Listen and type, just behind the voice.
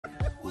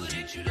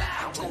Woo!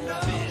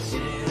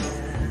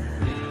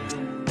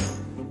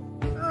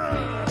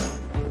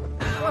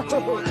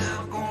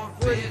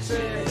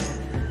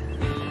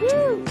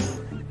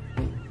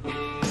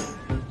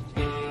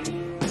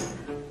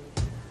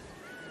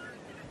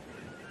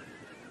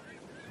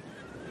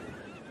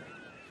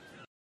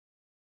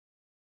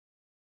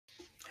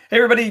 Hey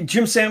everybody,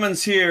 Jim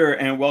Sammons here,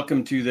 and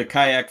welcome to the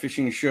Kayak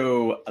Fishing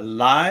Show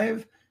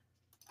Live.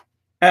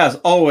 As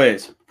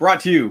always, brought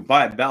to you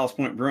by Ballast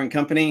Point Brewing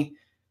Company.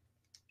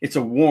 It's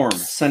a warm,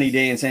 sunny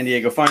day in San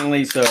Diego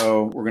finally,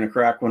 so we're going to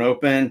crack one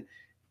open.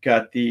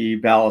 Got the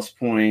Ballast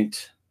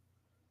Point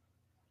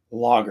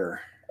Lager.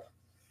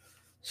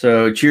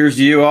 So cheers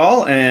to you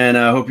all, and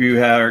I hope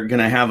you are going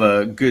to have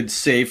a good,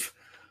 safe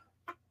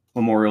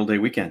Memorial Day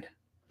weekend.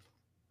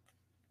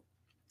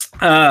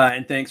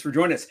 And thanks for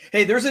joining us.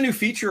 Hey, there's a new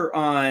feature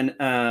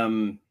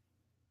on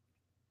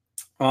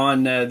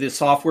this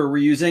software we're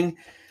using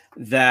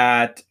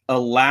that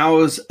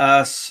allows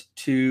us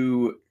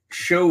to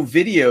show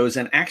videos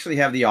and actually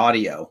have the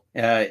audio.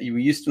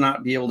 We used to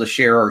not be able to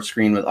share our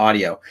screen with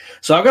audio.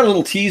 So I've got a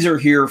little teaser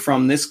here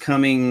from this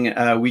coming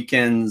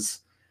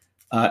weekend's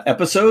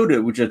episode,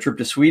 which is a trip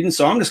to Sweden.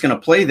 So I'm just going to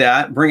play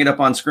that, bring it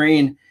up on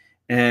screen,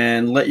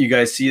 and let you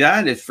guys see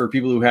that if for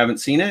people who haven't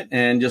seen it,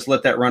 and just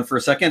let that run for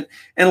a second.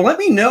 And let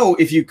me know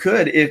if you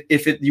could,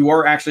 if you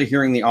are actually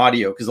hearing the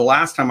audio, because the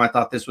last time I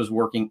thought this was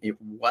working,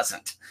 it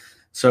wasn't.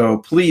 So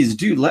please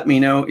do let me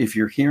know if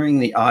you're hearing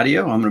the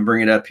audio. I'm going to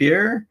bring it up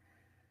here,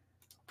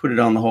 put it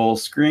on the whole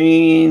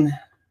screen.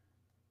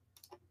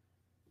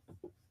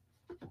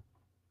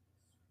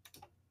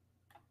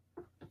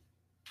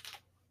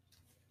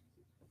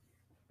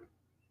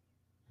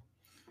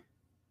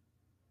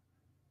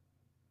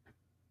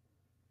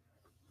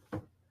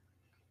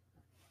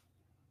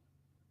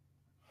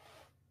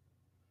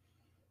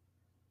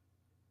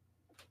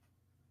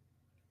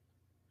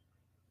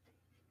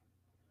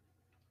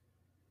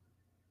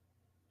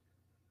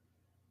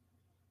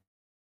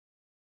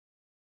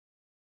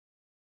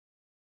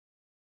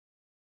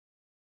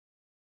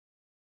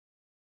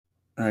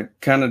 I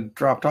kind of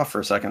dropped off for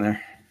a second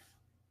there.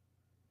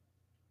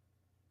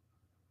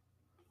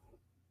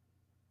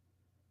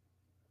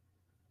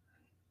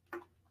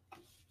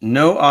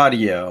 No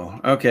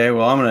audio. Okay,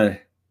 well, I'm going to...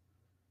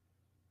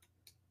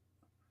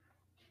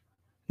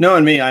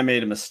 Knowing me, I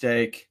made a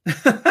mistake.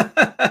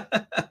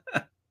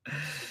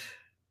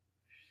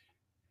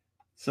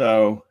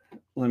 So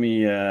let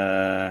me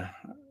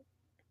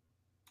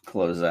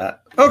close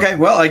that. Okay,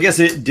 well, I guess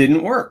it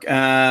didn't work.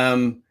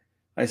 I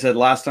said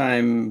last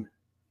time...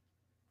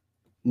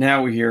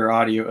 Now we hear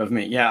audio of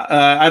me. Yeah,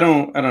 I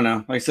don't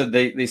know. Like I said,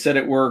 they said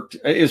it worked.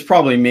 It was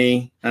probably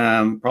me.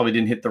 Probably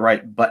didn't hit the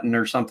right button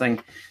or something.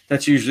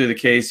 That's usually the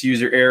case.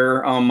 User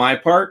error on my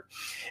part.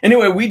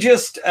 Anyway, we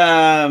just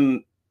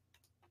I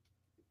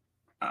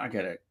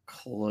gotta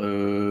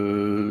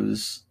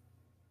close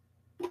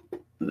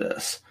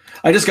this.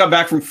 I just got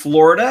back from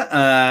Florida,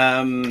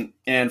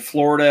 and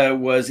Florida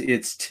was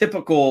its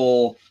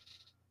typical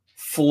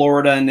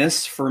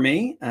Florida-ness for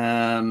me.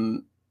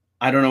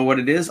 I don't know what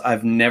it is.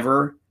 I've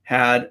never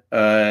had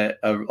a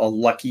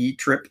lucky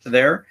trip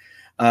there.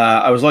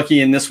 I was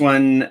lucky in this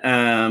one.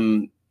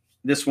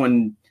 This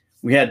one,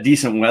 we had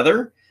decent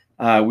weather.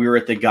 We were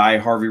at the Guy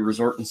Harvey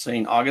Resort in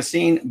St.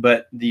 Augustine,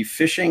 but the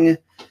fishing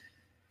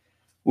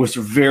was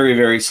very,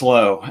 very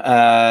slow.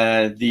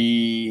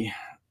 The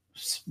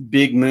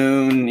big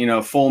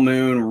moon, full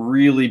moon,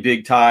 really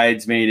big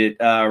tides made it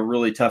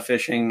really tough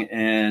fishing,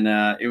 and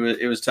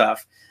it was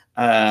tough.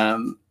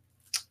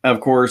 Of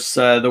course,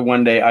 the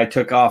one day I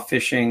took off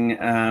fishing,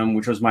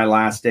 which was my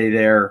last day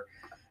there,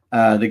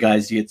 the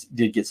guys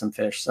did get some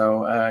fish.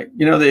 So,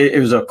 it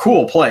was a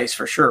cool place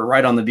for sure,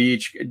 right on the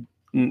beach,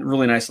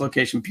 really nice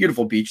location,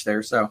 beautiful beach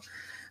there. So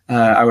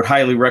I would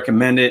highly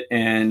recommend it.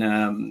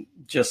 And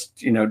just,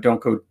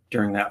 don't go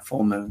during that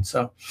full moon.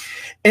 So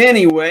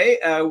anyway,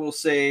 I will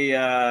say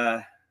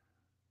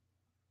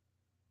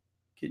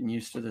getting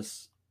used to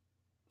this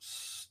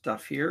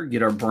stuff here,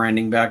 get our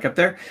branding back up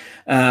there.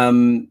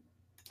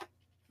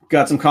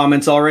 Got some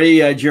comments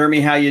already.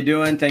 Jeremy, how you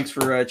doing? Thanks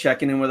for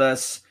checking in with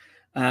us.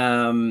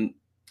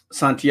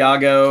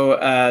 Santiago,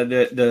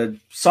 the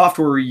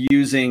software we're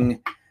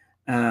using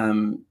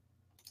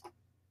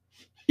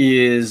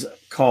is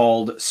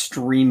called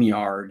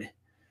StreamYard.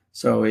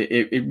 So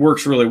it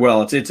works really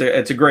well. It's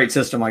a great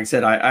system. Like I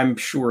said, I'm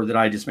sure that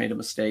I just made a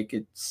mistake.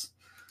 It's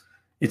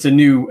a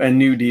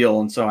new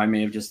deal, and so I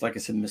may have just, like I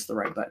said, missed the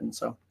right button.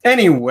 So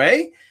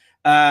anyway,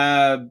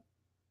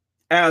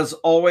 as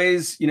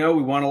always, we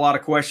want a lot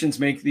of questions.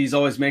 These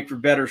always make for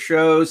better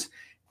shows.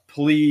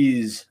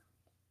 Please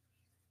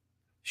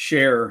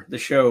share the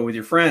show with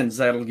your friends.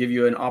 That'll give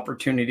you an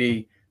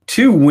opportunity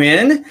to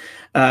win.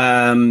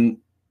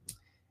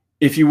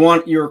 If you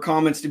want your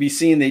comments to be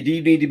seen, they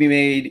do need to be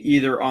made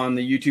either on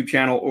the YouTube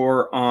channel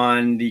or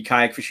on the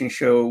Kayak Fishing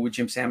Show with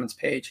Jim Sammons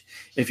page.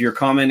 If you're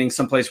commenting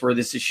someplace where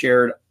this is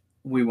shared,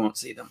 we won't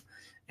see them,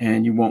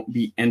 and you won't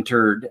be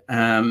entered.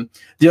 The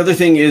other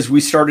thing is we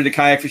started a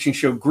Kayak Fishing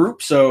Show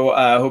group, so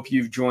I hope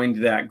you've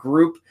joined that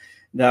group.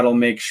 that'll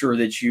make sure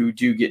that you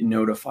do get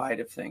notified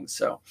of things.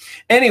 So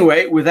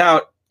anyway,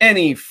 without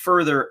any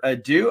further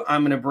ado,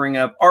 I'm going to bring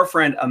up our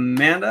friend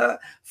Amanda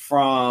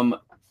from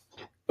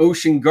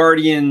Ocean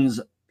Guardians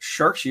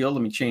Shark Shield.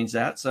 Let me change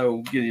that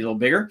so get it a little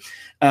bigger.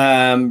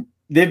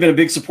 They've been a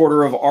big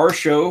supporter of our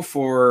show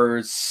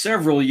for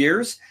several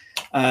years.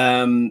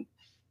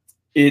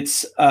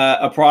 It's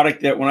a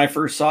product that when I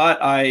first saw it,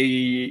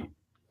 I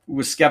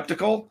was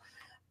skeptical.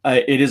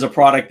 It is a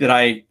product that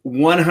I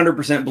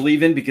 100%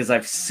 believe in because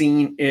I've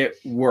seen it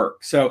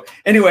work. So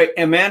anyway,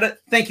 Amanda,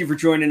 thank you for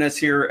joining us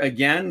here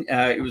again.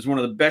 It was one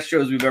of the best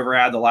shows we've ever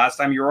had the last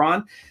time you were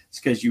on. It's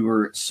because you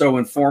were so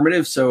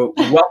informative. So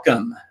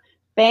welcome.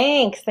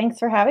 Thanks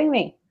for having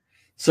me.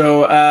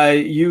 So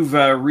you've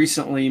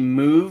recently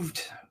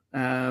moved.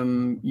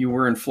 You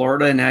were in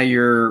Florida, and now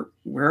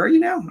where are you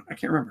now? I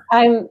can't remember.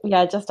 I'm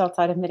just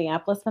outside of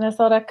Minneapolis,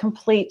 Minnesota,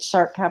 complete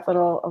shark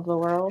capital of the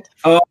world.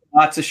 Oh,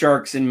 lots of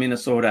sharks in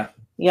Minnesota.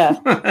 Yes.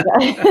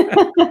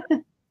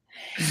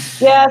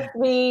 Yes,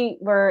 we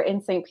were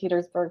in St.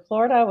 Petersburg,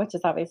 Florida, which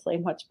is obviously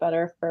much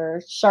better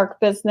for shark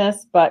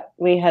business, but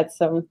we had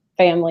some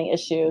family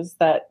issues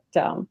that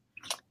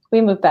we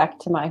moved back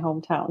to my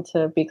hometown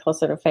to be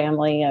closer to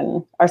family,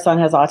 and our son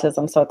has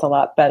autism, so it's a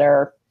lot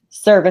better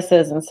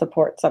services and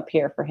supports up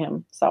here for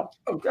him. So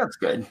that's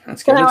good.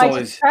 That's so good. now That's I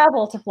always just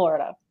travel to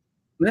Florida.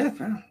 Yeah,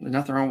 there's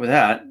nothing wrong with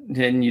that.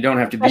 And you don't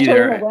have to Especially be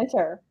there in the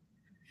winter.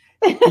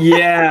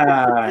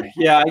 yeah.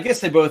 I guess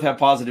they both have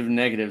positive and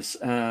negatives.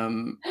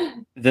 The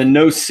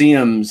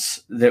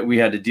no-see-ums that we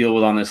had to deal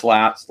with on this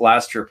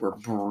last trip were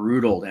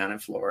brutal down in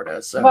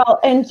Florida. So well,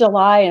 in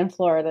July in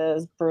Florida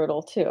is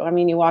brutal too. I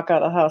mean, you walk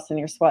out of the house and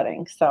you're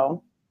sweating.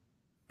 So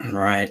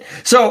right.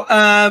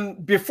 So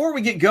before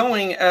we get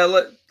going,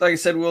 like I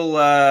said,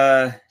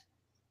 we'll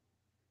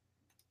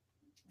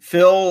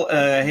Phil,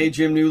 hey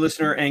Jim, new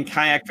listener and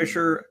kayak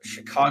fisher,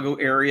 Chicago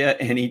area.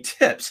 Any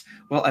tips?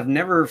 Well, I've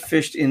never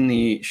fished in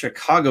the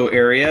Chicago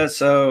area,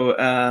 so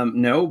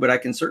no, but I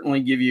can certainly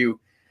give you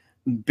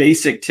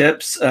basic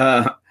tips.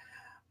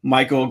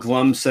 Michael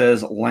Glum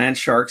says land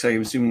sharks.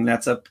 I'm assuming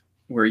that's up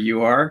where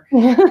you are.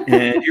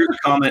 And here's a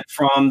comment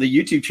from the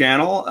YouTube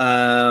channel.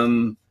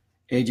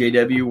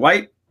 AJW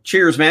White.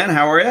 Cheers, man.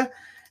 How are you?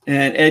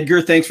 And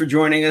Edgar, thanks for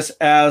joining us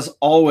as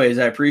always.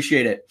 I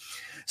appreciate it.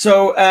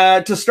 So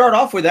to start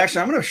off with,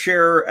 actually, I'm going to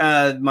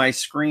share my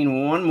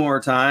screen one more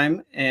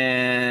time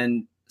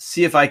and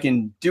see if I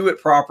can do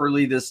it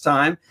properly this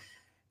time.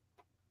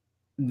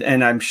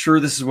 And I'm sure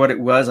this is what it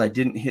was. I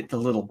didn't hit the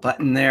little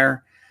button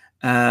there.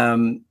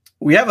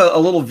 We have a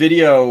little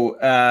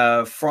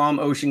video from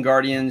Ocean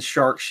Guardians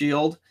Shark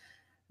Shield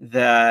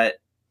that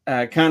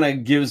kind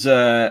of gives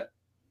a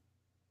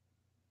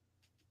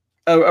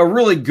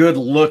really good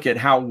look at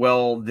how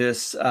well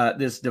this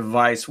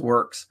device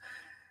works.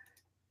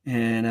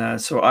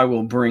 And so I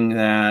will bring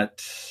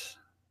that.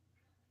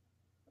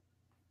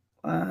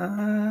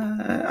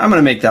 I'm going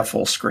to make that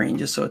full screen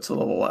just so it's a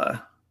little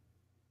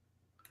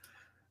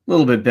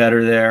bit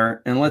better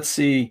there. And let's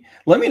see.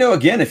 Let me know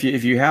again if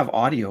you have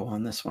audio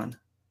on this one.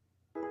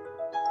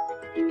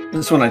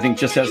 This one I think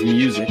just has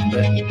music,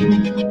 but.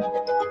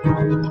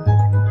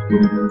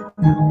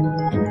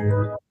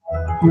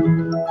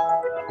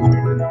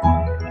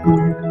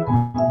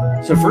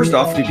 So first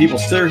off, do people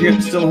still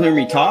hear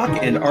me talk?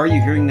 And are you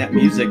hearing that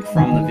music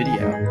from the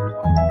video?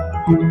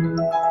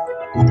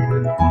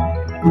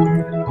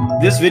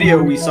 This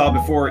video we saw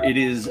before, it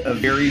is a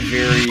very,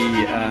 very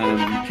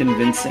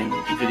convincing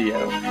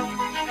video.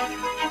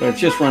 But it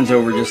just runs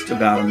over just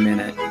about a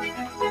minute.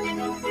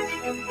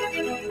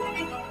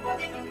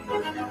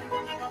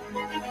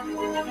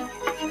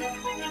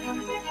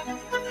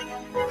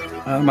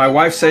 My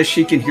wife says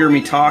she can hear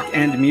me talk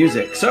and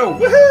music. So,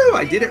 woohoo!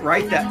 I did it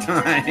right that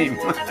time.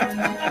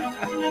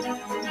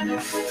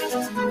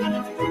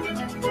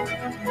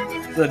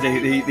 So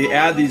they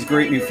add these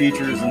great new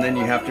features, and then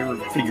you have to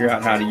figure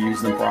out how to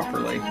use them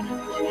properly.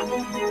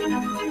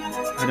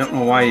 I don't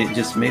know why it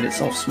just made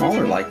itself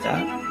smaller like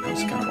that. That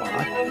was kind of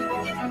odd.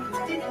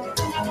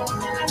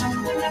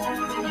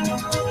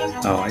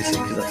 Oh, I see,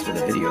 because that's where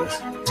the video is.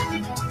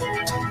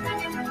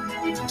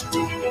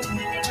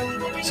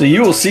 So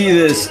you will see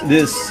this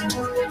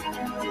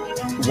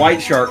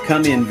white shark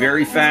come in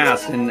very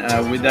fast, and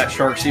with that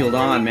shark shield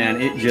on,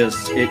 man, it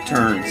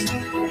turns.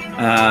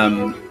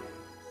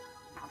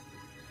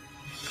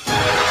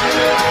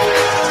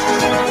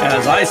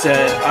 As I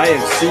said, I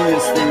have seen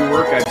this thing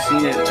work. I've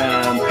seen it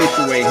push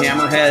away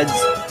hammerheads,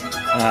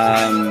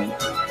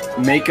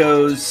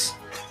 makos,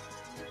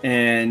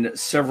 and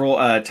several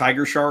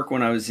tiger shark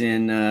when I was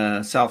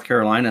in South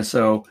Carolina.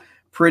 So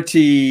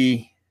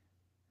pretty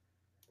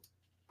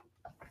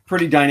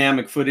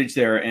dynamic footage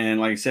there,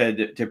 and like I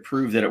said, to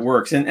prove that it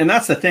works, and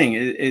that's the thing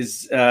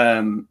is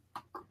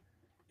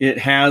it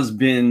has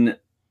been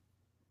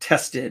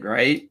tested,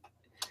 right?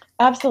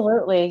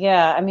 Absolutely.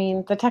 Yeah. I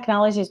mean, the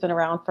technology has been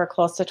around for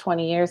close to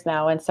 20 years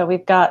now. And so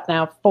we've got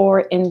now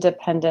 4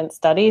 independent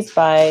studies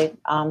by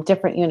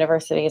different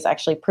universities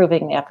actually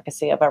proving the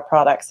efficacy of our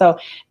product. So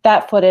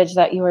that footage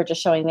that you were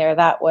just showing there,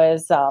 that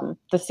was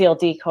the seal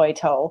decoy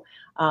toe.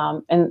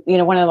 And, you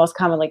know, one of the most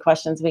commonly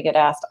questions we get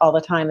asked all the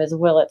time is,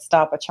 will it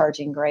stop a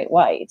charging great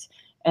white?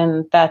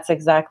 And that's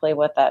exactly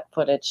what that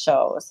footage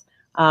shows.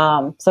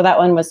 So that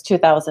one was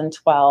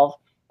 2012.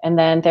 And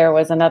then there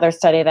was another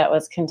study that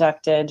was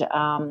conducted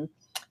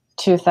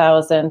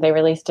 2000. They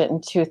released it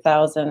in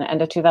 2000,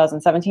 end of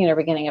 2017 or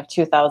beginning of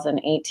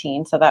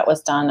 2018. So that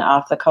was done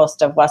off the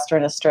coast of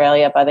Western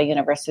Australia by the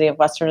University of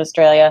Western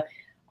Australia.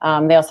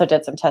 They also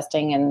did some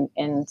testing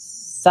in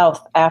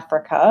South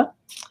Africa.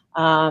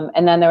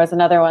 And then there was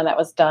another one that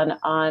was done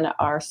on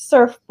our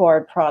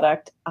surfboard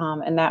product,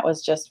 and that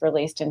was just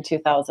released in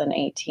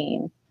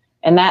 2018.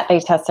 And that they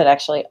tested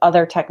actually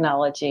other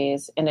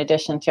technologies in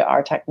addition to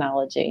our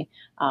technology.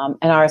 And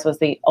ours was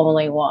the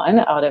only one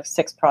out of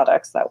 6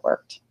 products that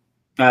worked.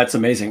 That's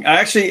amazing.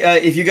 Actually,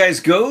 if you guys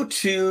go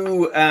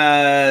to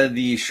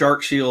the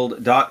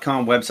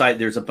sharkshield.com website,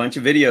 there's a bunch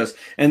of videos.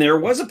 And there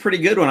was a pretty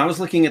good one. I was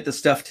looking at the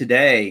stuff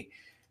today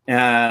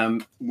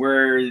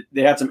where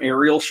they had some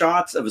aerial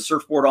shots of a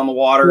surfboard on the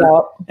water.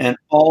 Yep. And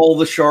all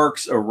the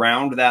sharks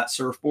around that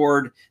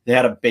surfboard. They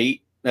had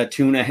a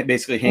tuna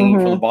basically hanging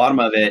from the bottom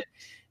of it.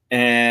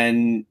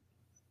 And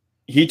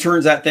he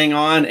turns that thing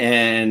on,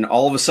 and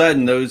all of a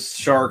sudden those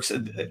sharks,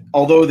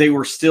 although they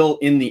were still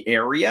in the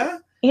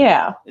area,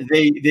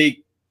 they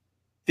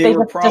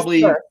were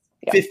probably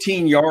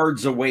 15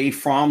 yards away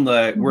from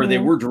where they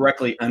were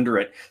directly under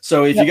it.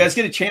 So if you guys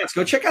get a chance,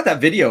 go check out that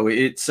video.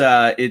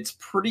 It's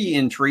pretty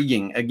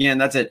intriguing. Again,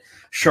 that's at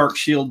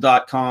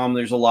sharkshield.com.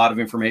 There's a lot of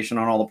information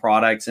on all the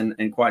products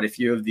and quite a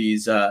few of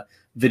these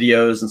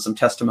videos and some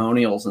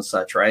testimonials and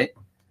such, right?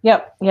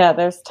 Yep. Yeah,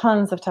 there's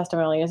tons of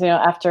testimonials. You know,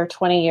 after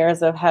 20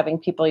 years of having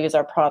people use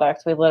our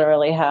product, we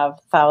literally have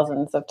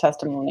thousands of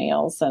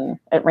testimonials, and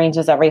it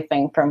ranges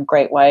everything from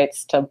great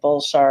whites to bull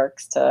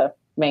sharks to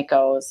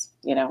makos,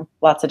 you know,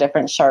 lots of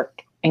different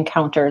shark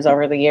encounters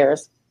over the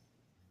years.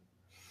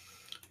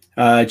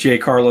 Jay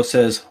Carlos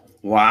says,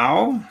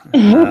 wow.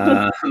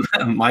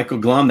 Michael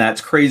Glum, that's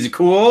crazy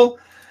cool.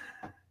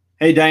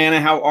 Hey, Diana,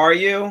 how are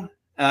you?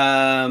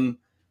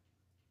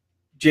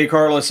 Jay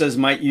Carlos says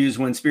might use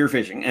when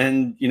spearfishing,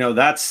 and you know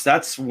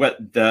that's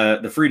what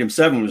the Freedom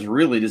 7 was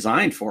really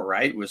designed for,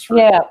 right?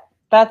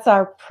 That's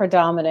our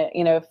predominant.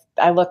 You know, if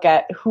I look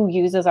at who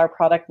uses our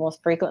product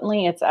most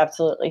frequently, it's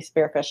absolutely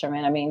spear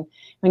fishermen. I mean,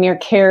 when you're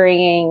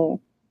carrying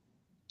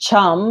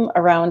chum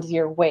around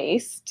your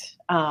waist,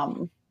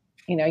 you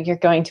know, you're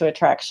going to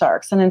attract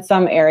sharks. And in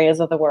some areas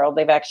of the world,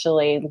 they've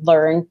actually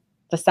learned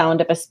the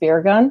sound of a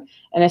spear gun,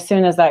 and as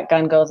soon as that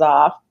gun goes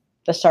off,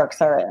 the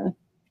sharks are in.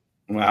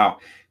 Wow.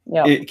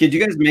 Yep. Could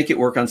you guys make it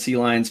work on sea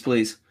lions,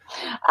 please?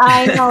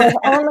 I know. If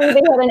only they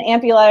had an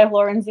Ampulife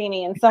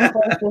lorenzini. In some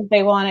places,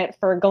 they want it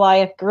for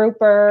Goliath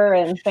grouper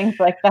and things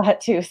like that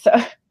too. So,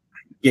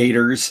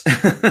 gators.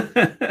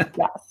 Yes.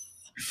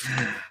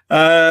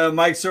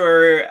 Mike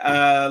Sawyer,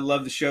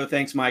 love the show.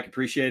 Thanks, Mike.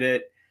 Appreciate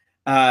it.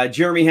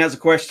 Jeremy has a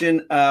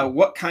question.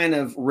 What kind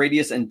of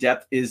radius and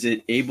depth is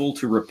it able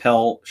to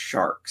repel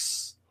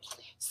sharks?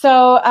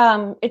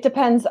 So it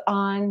depends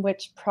on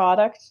which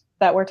product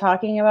that we're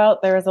talking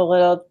about. There's a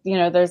little, you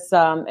know, there's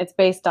it's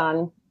based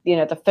on, you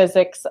know, the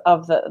physics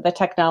of the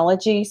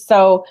technology.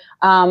 So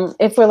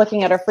if we're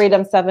looking at our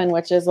Freedom 7,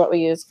 which is what we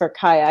use for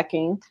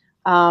kayaking,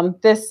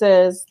 this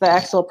is the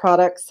actual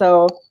product.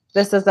 So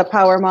this is the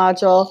power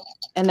module,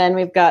 and then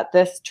we've got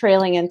this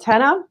trailing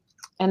antenna.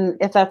 And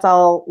if that's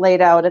all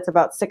laid out, it's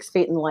about 6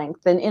 feet in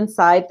length. And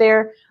inside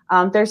there,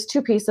 there's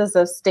 2 pieces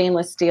of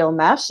stainless steel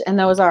mesh, and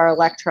those are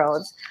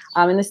electrodes.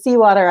 And the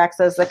seawater acts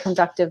as a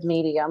conductive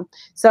medium.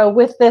 So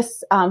with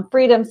this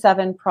Freedom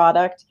 7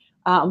 product,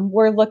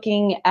 we're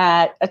looking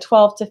at a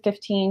 12 to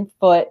 15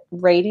 foot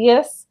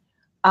radius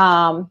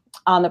on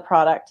the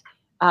product.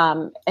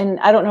 And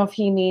I don't know if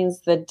he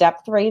means the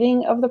depth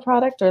rating of the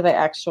product or the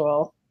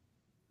actual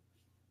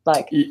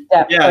depth.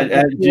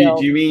 Yeah. Do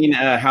you mean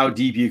how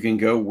deep you can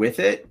go with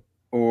it?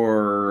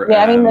 Or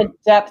yeah, I mean the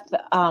depth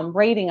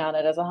rating on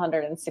it is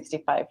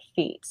 165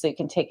 feet, so you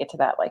can take it to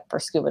that, like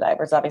for scuba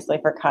divers. Obviously,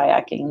 for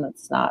kayaking,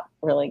 that's not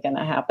really going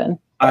to happen.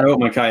 I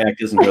hope my kayak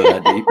doesn't go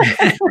that deep.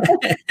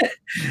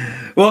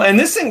 Well, and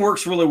this thing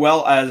works really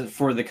well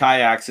for the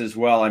kayaks as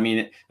well. I mean,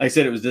 like I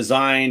said, it was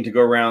designed to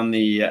go around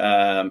the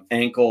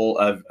ankle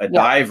of a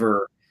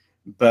diver,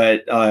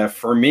 but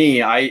for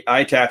me, I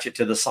attach it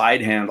to the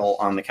side handle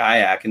on the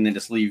kayak and then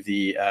just leave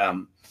the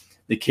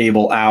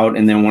cable out,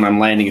 and then when I'm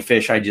landing a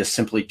fish, I just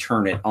simply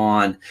turn it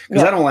on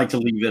because I don't like to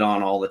leave it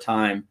on all the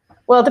time.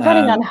 Well,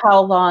 depending on how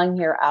long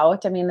you're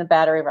out, I mean, the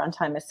battery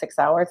runtime is 6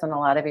 hours, and a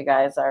lot of you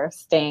guys are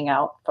staying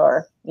out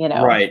for, you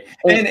know, right.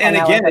 And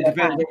again, it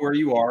depends on where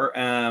you are.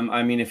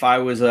 I mean, if I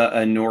was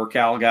a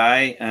NorCal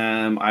guy,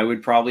 I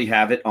would probably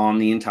have it on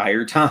the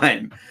entire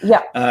time.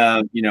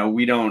 Yeah. You know,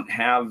 we don't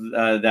have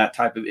that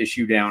type of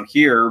issue down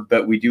here,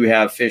 but we do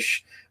have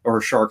fish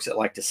or sharks that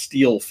like to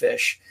steal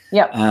fish.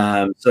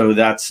 Yep. So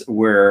that's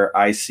where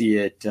I see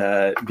it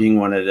being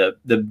one of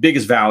the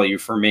biggest value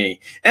for me,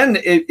 and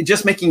it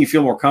just making you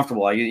feel more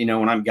comfortable.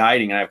 When I'm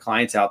guiding, I have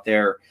clients out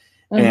there,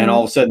 and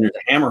all of a sudden there's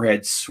a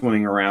hammerhead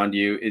swimming around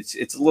you.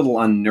 It's a little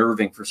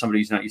unnerving for somebody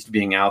who's not used to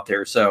being out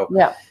there. So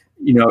yeah,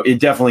 it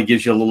definitely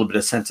gives you a little bit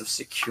of sense of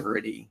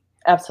security.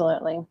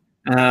 Absolutely.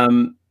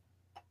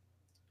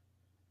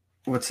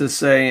 What's this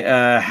say?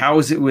 How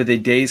is it with a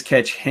day's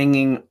catch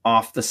hanging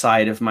off the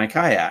side of my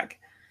kayak?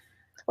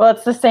 Well,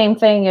 it's the same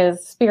thing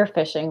as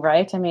spearfishing,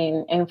 right? I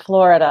mean, in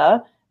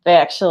Florida, they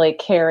actually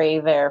carry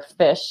their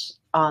fish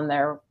on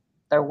their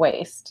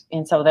waist.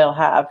 And so they'll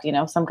have,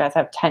 some guys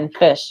have 10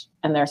 fish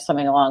and they're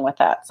swimming along with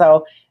that.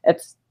 So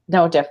it's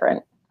no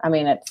different. I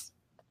mean,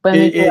 when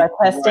we do our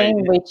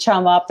testing, we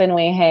chum up and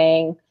we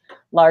hang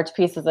large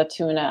pieces of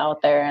tuna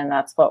out there, and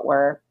that's what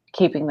we're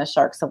keeping the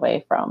sharks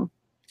away from.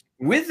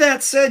 With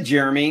that said,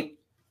 Jeremy,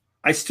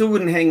 I still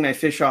wouldn't hang my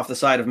fish off the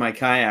side of my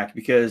kayak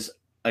because,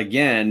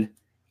 again,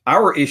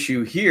 our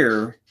issue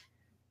here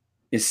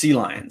is sea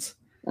lions.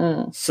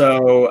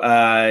 So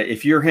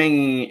if you're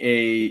hanging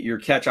your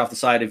catch off the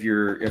side of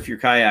your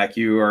kayak,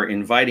 you are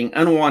inviting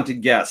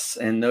unwanted guests.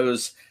 And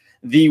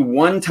the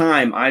one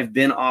time I've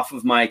been off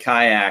of my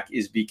kayak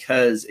is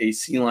because a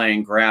sea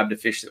lion grabbed a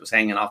fish that was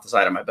hanging off the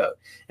side of my boat,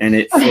 and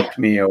it flipped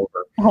me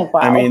over. Oh,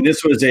 wow. I mean,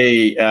 this was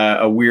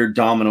a weird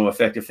domino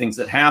effect of things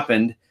that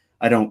happened.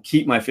 I don't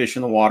keep my fish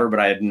in the water, but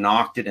I had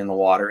knocked it in the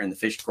water, and the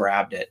fish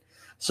grabbed it.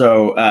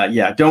 So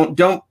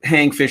don't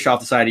hang fish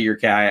off the side of your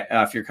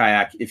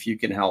kayak if you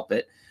can help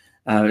it.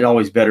 It's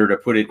always better to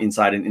put it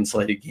inside an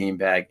insulated game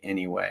bag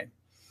anyway.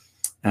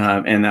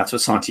 And that's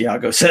what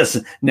Santiago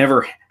says.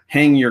 Never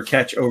hang your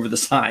catch over the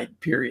side,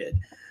 period.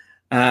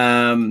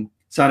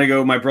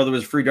 Santiago, my brother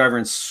was a free diver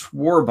and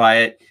swore by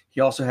it.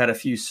 He also had a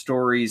few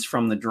stories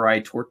from the dry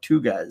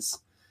Tortugas.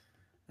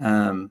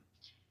 I've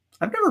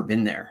never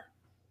been there.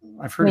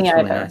 I've heard it's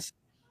really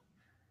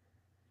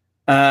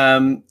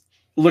nice.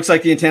 Looks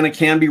like the antenna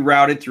can be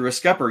routed through a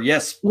scupper.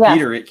 Yes,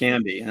 Peter, it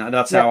can be. And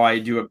that's how I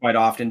do it quite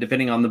often,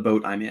 depending on the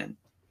boat I'm in.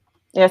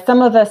 Yeah,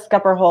 some of the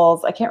scupper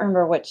holes, I can't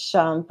remember which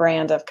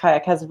brand of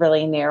kayak has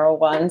really narrow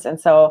ones. And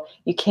so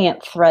you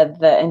can't thread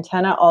the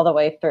antenna all the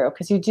way through,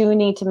 because you do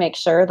need to make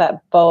sure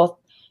that both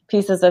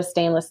pieces of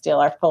stainless steel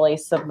are fully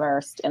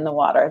submerged in the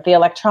water. The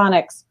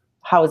electronics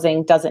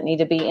housing doesn't need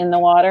to be in the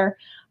water,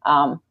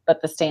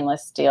 but the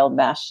stainless steel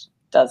mesh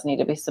does need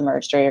to be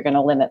submerged, or you're going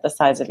to limit the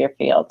size of your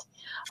field.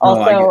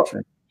 Also,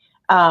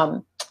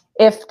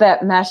 if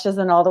that mesh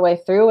isn't all the way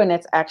through and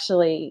it's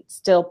actually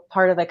still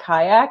part of the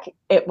kayak,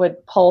 it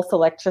would pulse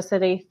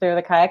electricity through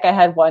the kayak. I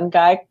had one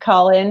guy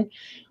call in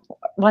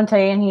one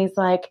day and he's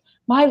like,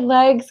 my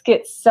legs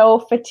get so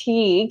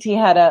fatigued. He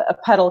had a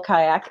pedal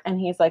kayak and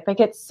he's like, I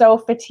get so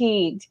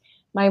fatigued.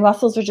 My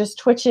muscles are just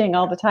twitching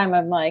all the time.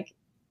 I'm like,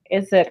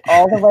 is it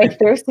all the way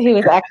through? So he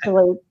was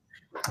actually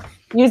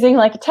using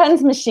like a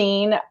TENS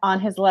machine on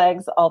his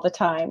legs all the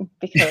time,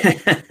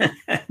 because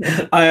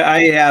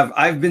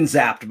I've been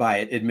zapped by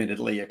it,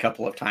 admittedly, a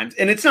couple of times,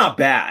 and it's not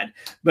bad,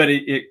 but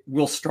it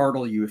will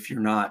startle you if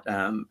you're not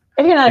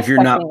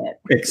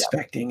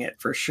expecting it,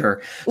 for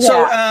sure.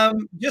 Yeah. So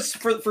just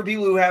for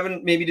people who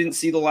didn't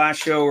see the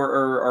last show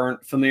or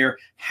aren't familiar,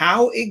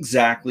 how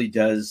exactly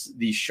does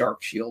the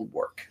Shark Shield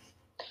work?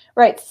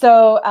 Right.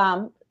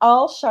 So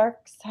all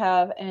sharks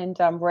have, and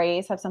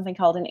rays have, something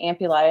called an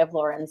ampullae of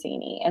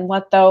Lorenzini. And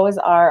what those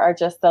are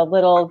just the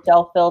little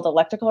gel-filled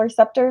electrical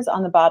receptors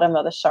on the bottom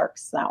of the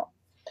shark's snout.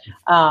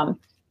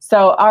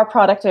 So our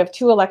product, we have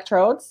 2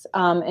 electrodes,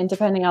 and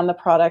depending on the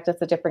product,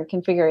 it's a different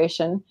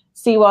configuration.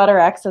 Seawater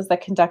acts as the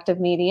conductive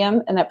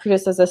medium, and that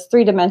produces this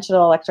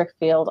 3-dimensional electric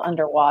field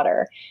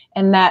underwater.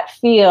 And that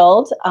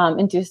field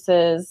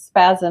induces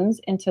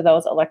spasms into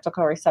those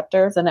electrical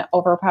receptors, and it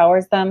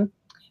overpowers them.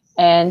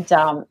 And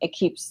it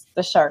keeps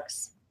the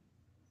sharks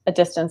a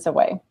distance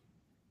away.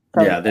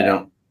 They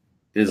don't.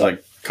 It's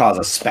like cause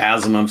a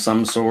spasm of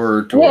some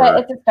sort. Yeah,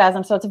 it's a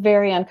spasm, so it's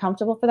very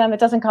uncomfortable for them. It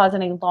doesn't cause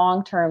any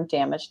long-term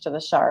damage to the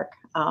shark,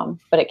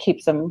 but it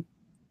keeps them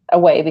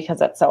away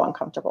because it's so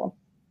uncomfortable.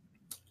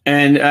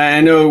 And I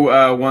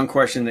know one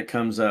question that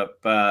comes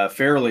up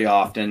fairly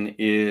often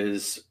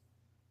is,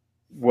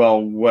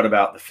 well, what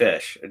about the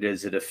fish?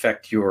 Does it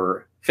affect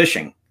your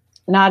fishing?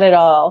 Not at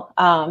all.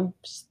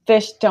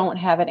 Fish don't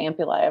have an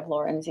ampullae of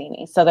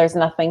Lorenzini, so there's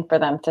nothing for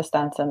them to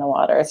sense in the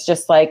water. It's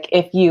just like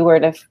if you were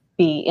to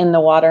be in the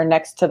water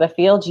next to the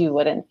field, you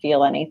wouldn't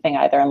feel anything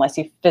either unless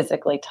you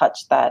physically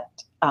touch that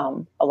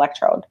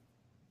electrode.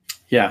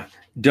 Yeah.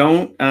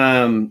 Don't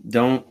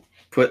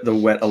put the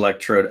wet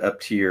electrode up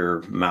to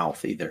your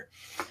mouth either.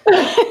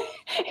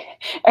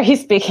 Are you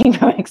speaking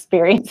from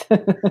experience?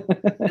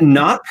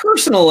 Not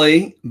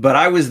personally, but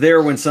I was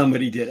there when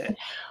somebody did it.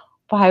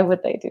 Why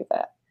would they do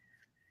that?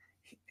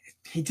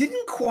 He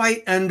didn't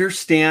quite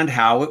understand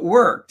how it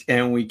worked,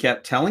 and we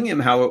kept telling him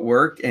how it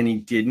worked, and he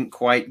didn't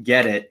quite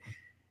get it,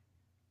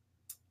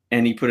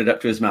 and he put it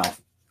up to his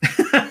mouth.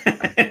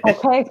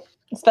 Okay,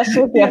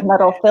 especially if you have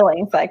metal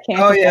fillings. I can't.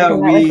 Oh yeah,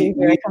 we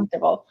very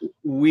comfortable.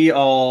 We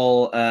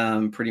all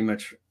pretty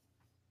much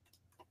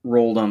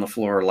rolled on the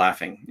floor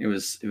laughing. It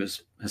was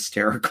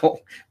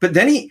hysterical. But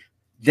then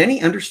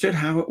he understood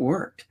how it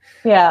worked.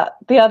 Yeah.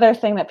 The other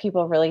thing that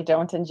people really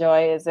don't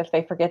enjoy is if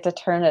they forget to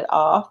turn it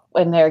off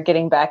when they're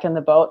getting back in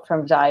the boat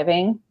from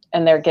diving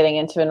and they're getting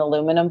into an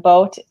aluminum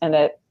boat and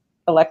it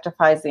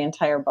electrifies the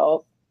entire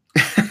boat.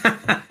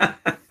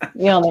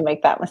 You only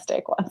make that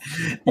mistake once.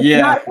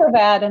 It's not so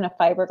bad in a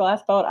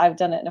fiberglass boat. I've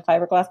done it in a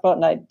fiberglass boat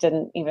and I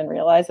didn't even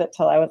realize it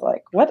till I was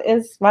like, why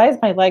is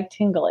my leg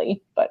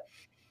tingly? But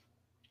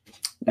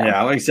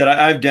yeah, like I said,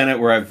 I've done it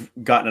where I've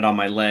gotten it on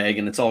my leg,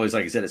 and it's always,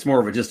 like I said, it's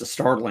more of just a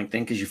startling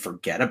thing because you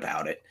forget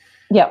about it.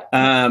 Yep.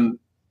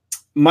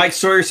 Mike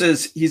Sawyer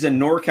says he's a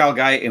NorCal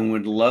guy and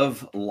would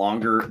love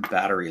longer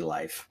battery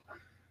life.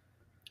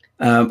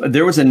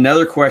 There was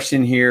another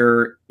question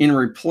here in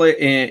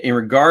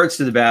regards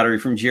to the battery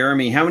from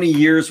Jeremy. How many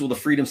years will the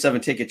Freedom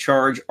 7 take a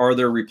charge? Are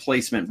there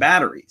replacement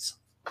batteries?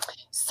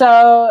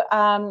 So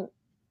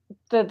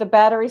the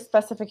battery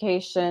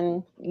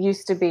specification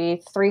used to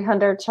be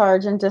 300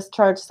 charge and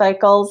discharge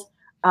cycles.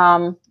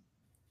 And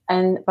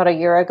about a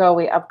year ago,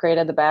 we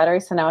upgraded the battery.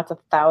 So now it's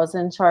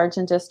 1,000 charge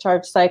and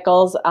discharge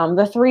cycles.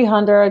 The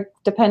 300,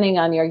 depending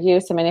on your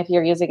use, I mean, if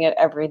you're using it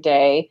every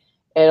day,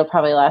 it'll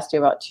probably last you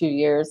about 2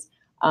 years.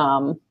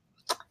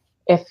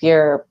 If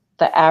you're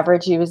the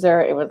average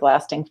user, it was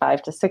lasting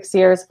 5 to 6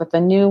 years. But the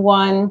new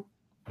one,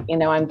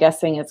 I'm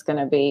guessing it's going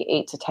to be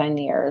 8 to 10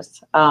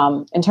 years.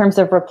 In terms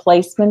of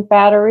replacement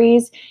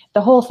batteries,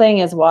 the whole thing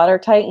is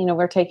watertight.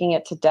 We're taking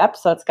it to depth,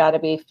 so it's got to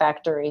be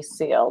factory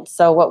sealed.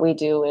 So what we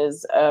do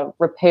is a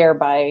repair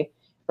by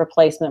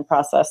replacement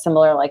process,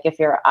 similar like if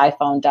your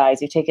iPhone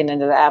dies, you take it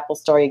into the Apple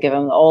store, you give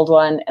them the old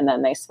one, and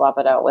then they swap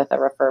it out with a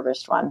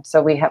refurbished one.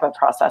 So we have a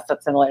process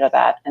that's similar to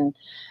that. And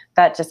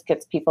that just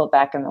gets people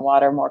back in the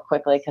water more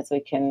quickly because we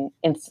can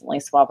instantly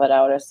swap it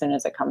out as soon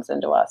as it comes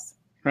into us.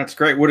 That's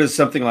great. What does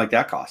something like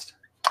that cost?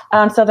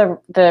 So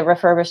the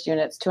refurbished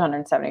unit's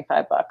 $275.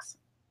 Well,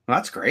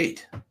 that's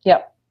great.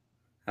 Yep.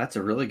 That's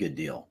a really good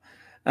deal.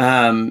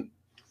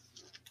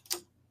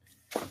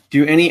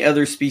 Do any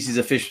other species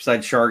of fish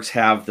besides sharks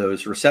have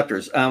those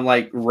receptors?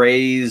 Like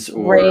rays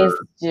or... Rays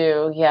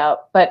do, yeah.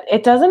 But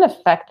it doesn't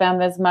affect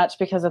them as much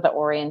because of the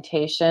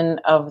orientation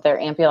of their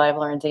ampullae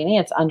lorenzini.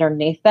 It's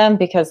underneath them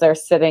because they're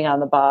sitting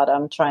on the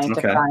bottom trying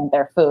to find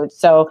their food.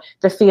 So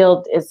the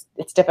field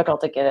it's difficult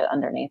to get it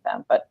underneath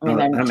them. But I mean,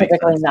 they're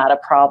typically not a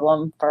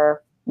problem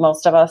for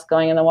most of us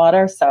going in the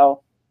water.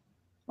 So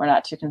we're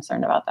not too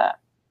concerned about that.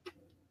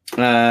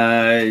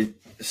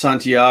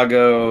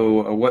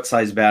 Santiago, what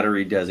size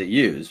battery does it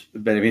use?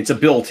 But I mean, it's a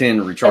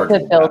built-in rechargeable.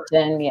 It's a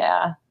built-in,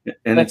 yeah.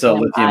 And it's a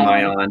lithium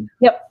ion.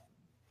 Yep.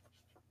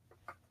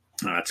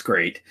 Oh, that's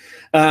great.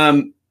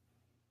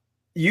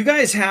 You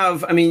guys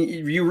have, I mean,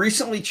 you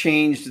recently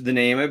changed the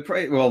name.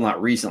 Well,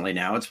 not recently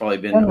now. It's probably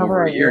been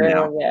over a year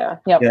now. Yeah.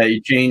 Yep. Yeah, you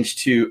changed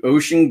to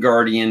Ocean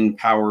Guardian,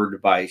 powered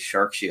by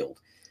Shark Shield.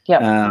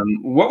 Yep.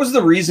 What was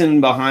the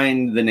reason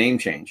behind the name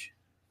change?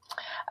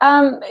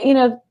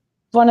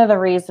 One of the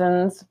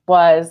reasons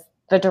was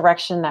the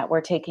direction that we're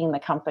taking the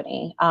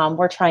company.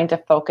 We're trying to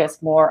focus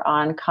more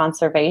on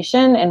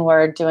conservation, and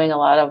we're doing a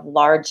lot of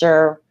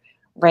larger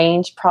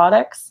range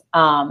products.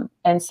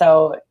 And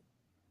so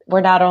we're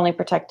not only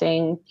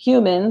protecting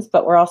humans,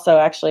 but we're also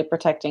actually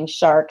protecting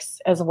sharks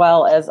as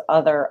well as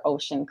other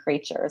ocean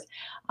creatures.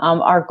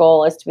 Our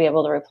goal is to be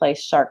able to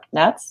replace shark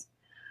nets.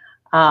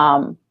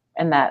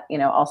 And that,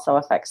 also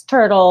affects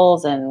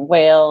turtles and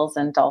whales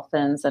and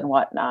dolphins and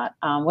whatnot.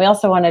 We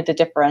also wanted to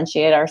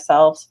differentiate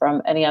ourselves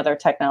from any other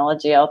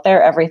technology out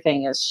there.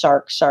 Everything is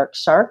shark, shark,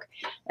 shark.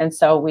 And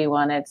so we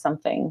wanted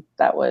something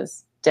that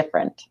was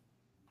different.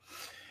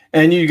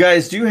 And you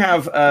guys do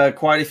have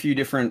quite a few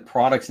different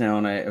products now.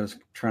 And I was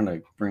trying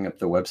to bring up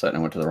the website and I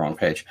went to the wrong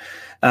page.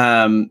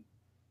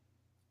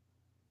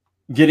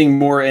 Getting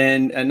more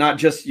in, and not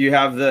just, you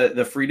have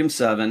the Freedom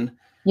 7.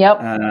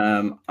 Yep.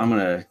 I'm going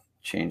to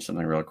change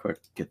something real quick,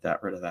 get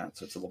that rid of that,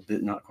 so it's a little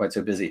bit not quite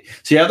so busy.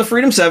 So you have the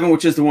Freedom 7,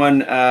 which is the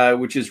one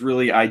which is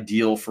really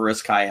ideal for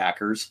us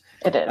kayakers.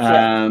 It is.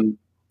 Yeah.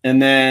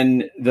 And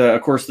then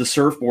of course the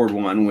surfboard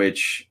one,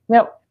 which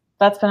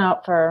that's been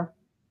out for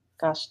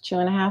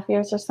 2.5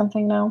 years or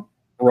something now.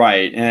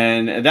 Right,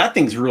 and that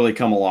thing's really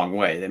come a long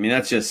way. I mean,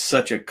 that's just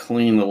such a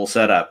clean little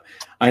setup.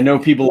 I know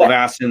people have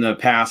asked in the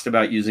past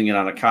about using it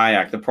on a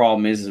kayak. The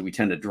problem is we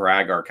tend to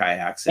drag our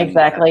kayaks.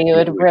 Exactly. You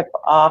would rip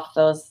off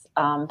those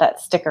that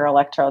sticker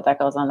electrode that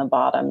goes on the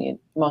bottom.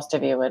 Most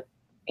of you would,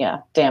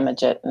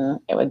 damage it, and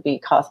it would be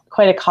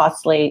quite a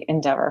costly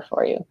endeavor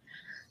for you.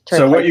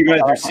 So what you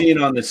guys are seeing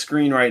on the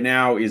screen right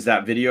now is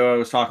that video I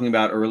was talking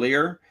about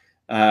earlier,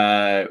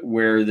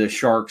 where the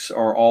sharks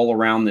are all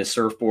around this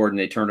surfboard and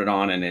they turn it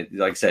on, and it,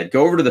 like I said,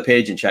 go over to the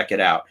page and check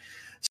it out.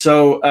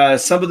 So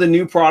some of the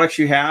new products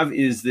you have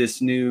is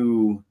this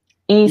new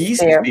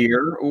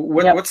E-Sphere.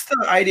 What's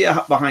the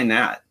idea behind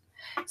that?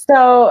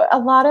 So a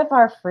lot of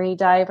our free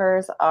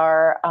divers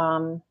are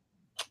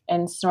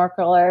and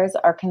snorkelers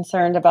are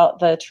concerned about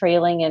the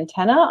trailing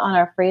antenna on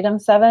our Freedom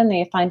 7.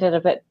 They find it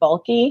a bit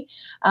bulky.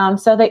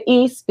 So the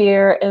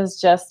E-Spear is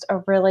just a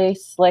really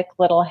slick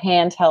little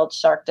handheld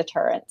shark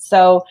deterrent.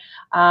 So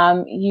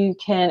you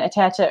can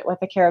attach it with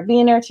a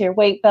carabiner to your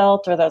weight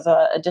belt, or there's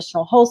an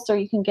additional holster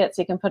you can get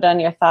so you can put it on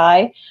your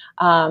thigh.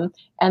 And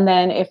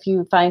then if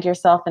you find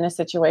yourself in a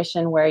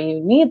situation where you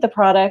need the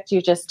product,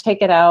 you just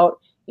take it out,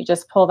 you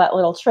just pull that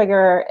little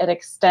trigger, it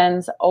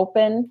extends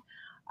open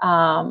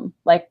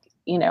like,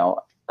 you know,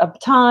 a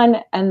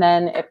baton, and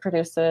then it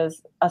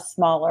produces a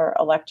smaller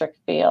electric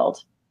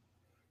field.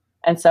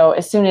 And so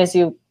as soon as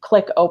you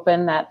click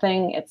open that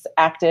thing, it's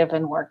active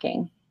and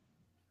working.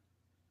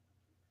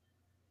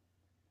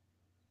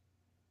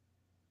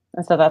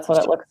 And so that's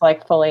what it looks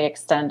like fully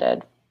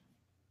extended.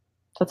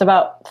 So it's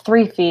about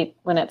 3 feet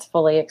when it's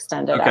fully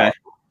extended out.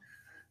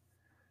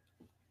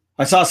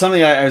 I saw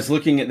something. I was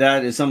looking at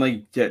that. Is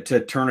something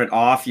to turn it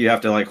off? You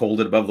have to like hold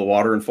it above the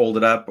water and fold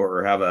it up,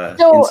 or have a.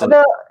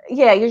 So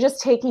yeah, you're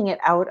just taking it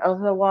out of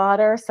the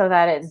water so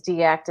that it's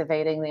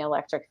deactivating the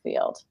electric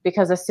field.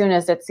 Because as soon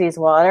as it sees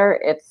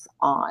water, it's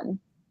on.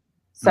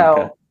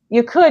 So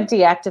you could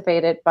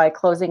deactivate it by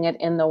closing it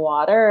in the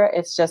water.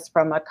 It's just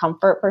from a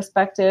comfort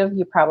perspective,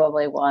 you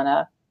probably want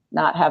to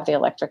not have the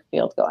electric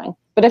field going.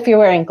 But if you're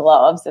wearing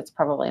gloves, it's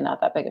probably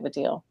not that big of a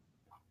deal.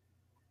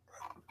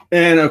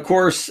 And of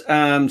course,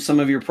 some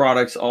of your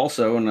products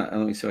also, and let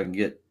me see if I can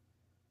get.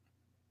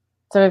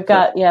 So we've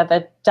got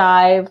the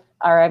dive,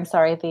 or I'm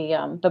sorry,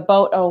 the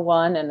Boat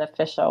 01 and the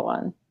Fish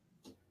 01.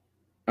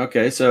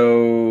 Okay,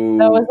 so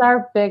those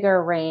are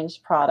bigger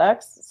range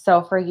products,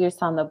 so for use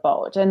on the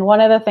boat. And one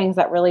of the things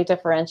that really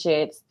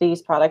differentiates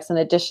these products, in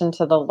addition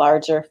to the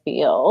larger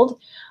field,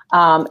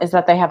 is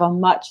that they have a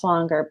much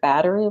longer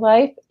battery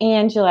life,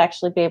 and you'll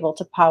actually be able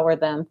to power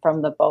them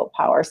from the boat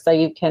power. So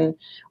you can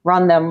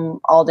run them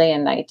all day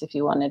and night if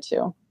you wanted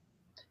to.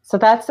 So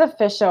that's the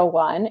Fish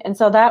 01. And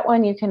so that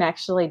one you can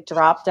actually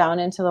drop down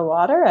into the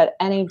water at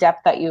any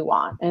depth that you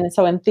want. And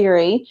so in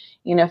theory,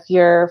 you know, if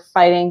you're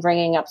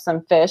bringing up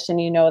some fish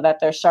and you know that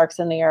there's sharks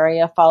in the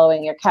area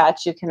following your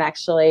catch, you can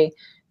actually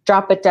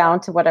drop it down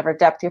to whatever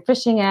depth you're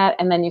fishing at,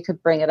 and then you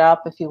could bring it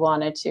up if you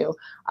wanted to.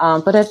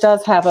 But it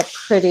does have a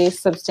pretty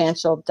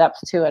substantial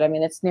depth to it. I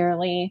mean, it's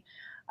nearly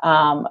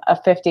a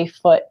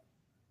 50-foot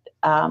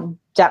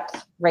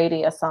depth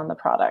radius on the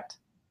product.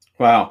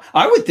 Wow.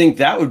 I would think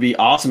that would be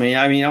awesome.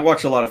 I mean, I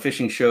watch a lot of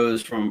fishing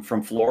shows from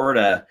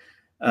Florida.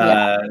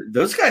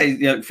 Those guys,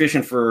 you know,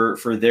 fishing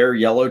for their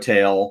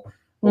yellowtail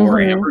or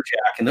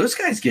amberjack, and those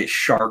guys get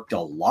sharked a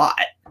lot.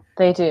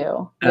 They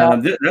do.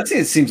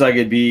 It seems like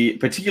it'd be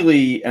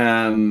particularly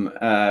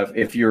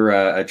if you're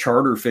a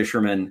charter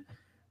fisherman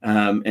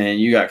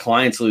and you got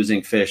clients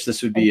losing fish,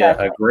 this would be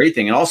a great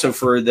thing. And also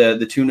for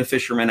the tuna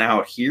fishermen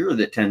out here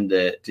that tend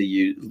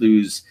to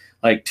lose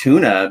like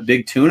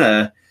big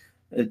tuna,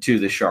 to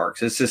the sharks.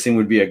 This thing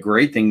would be a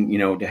great thing, you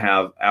know, to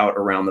have out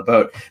around the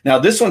boat. Now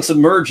this one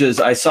submerges.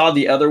 I saw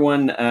the other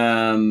one.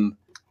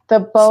 The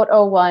Boat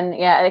 01.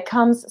 Yeah, it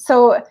comes.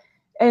 So,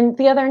 and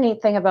the other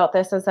neat thing about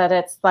this is that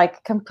it's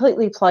like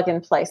completely plug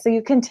and play. So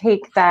you can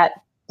take that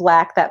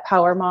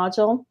power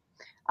module,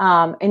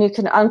 and you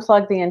can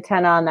unplug the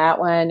antenna on that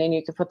one, and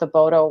you can put the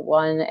Boat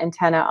 01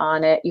 antenna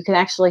on it. You can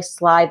actually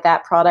slide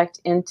that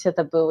product into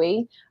the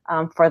buoy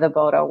for the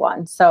Boat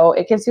 01. So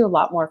it gives you a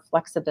lot more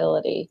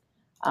flexibility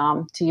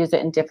to use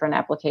it in different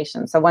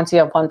applications. So once you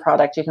have one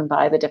product, you can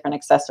buy the different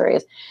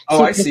accessories.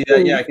 Oh, I see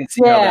that. Yeah, I can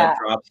see how that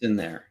drops in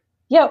there.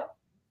 Yep.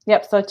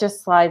 So it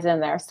just slides in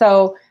there.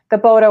 So the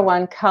Boat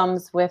 01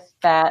 comes with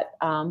that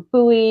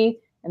buoy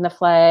and the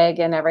flag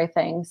and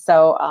everything.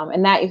 So,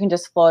 and that you can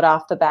just float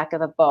off the back of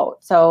the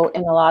boat. So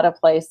in a lot of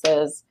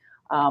places,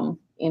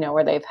 you know,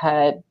 where they've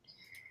had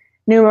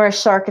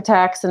numerous shark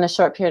attacks in a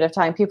short period of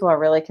time, people are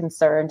really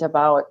concerned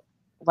about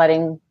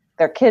letting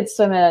their kids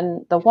swim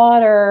in the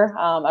water.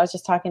 I was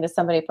just talking to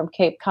somebody from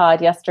Cape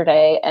Cod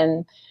yesterday,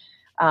 and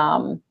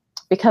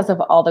because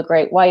of all the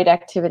great white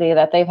activity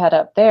that they've had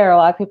up there, a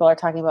lot of people are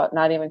talking about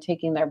not even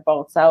taking their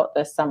boats out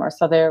this summer.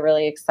 So they're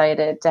really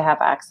excited to have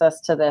access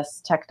to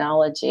this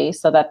technology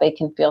so that they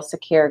can feel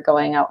secure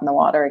going out in the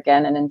water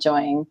again and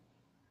enjoying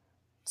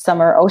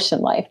summer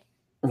ocean life.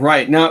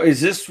 Right. Now,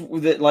 is this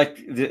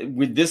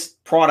would this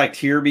product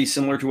here be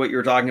similar to what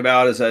you're talking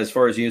about as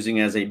far as using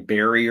as a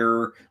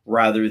barrier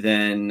rather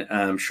than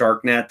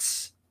shark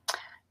nets?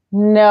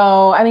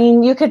 No, I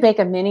mean, you could make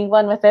a mini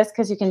one with this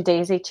because you can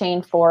daisy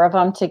chain 4 of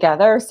them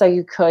together. So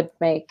you could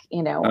make,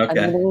 you know, a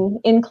mini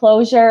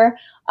enclosure.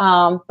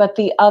 But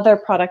the other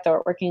product that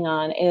we're working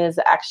on is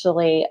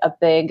actually a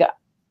big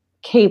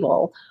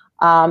cable.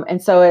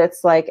 And so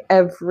it's like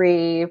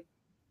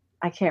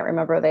I can't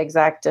remember the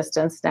exact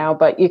distance now,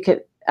 but you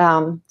could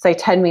say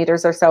 10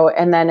 meters or so,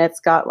 and then it's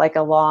got like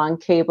a long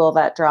cable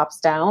that drops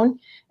down.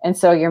 And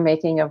so you're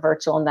making a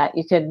virtual net.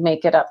 You could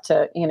make it up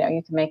to, you know,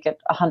 you can make it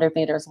 100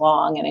 meters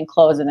long and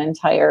enclose an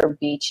entire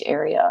beach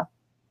area.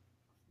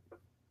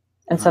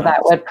 And so that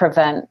would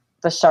prevent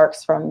the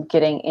sharks from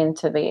getting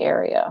into the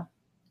area.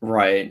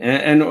 Right.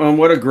 And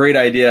what a great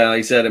idea. Like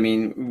I said, I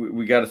mean,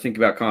 we got to think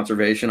about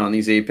conservation on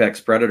these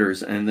apex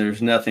predators, and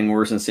there's nothing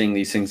worse than seeing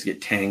these things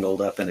get tangled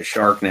up in a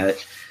shark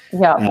net.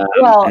 Yeah.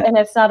 Well, and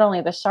it's not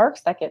only the sharks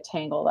that get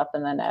tangled up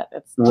in the net,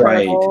 it's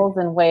turtles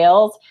and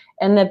whales.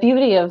 And the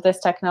beauty of this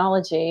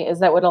technology is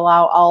that it would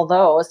allow all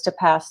those to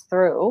pass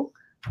through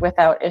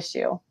without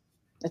issue.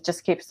 It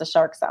just keeps the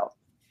sharks out.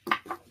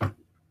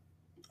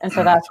 And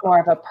so that's more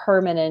of a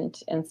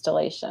permanent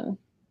installation.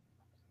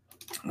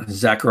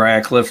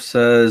 Zachariah Cliff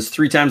says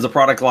 3 times the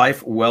product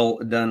life. Well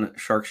done,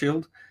 Shark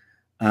Shield.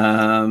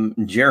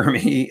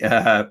 Jeremy,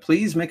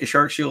 please make a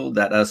Shark Shield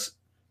that us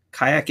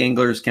kayak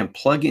anglers can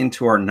plug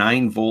into our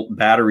 9-volt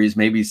batteries.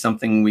 Maybe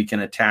something we can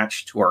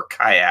attach to our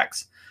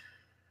kayaks.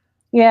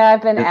 Yeah,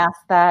 I've been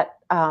asked that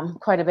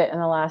quite a bit in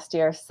the last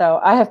year. So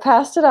I have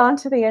passed it on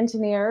to the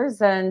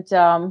engineers, and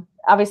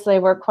obviously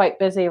we're quite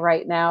busy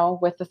right now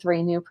with the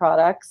 3 new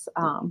products.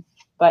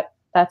 But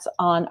that's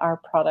on our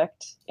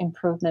product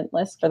improvement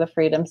list for the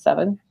Freedom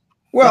 7.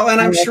 Well,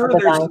 and I'm sure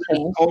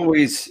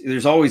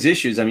there's always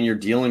issues. I mean, you're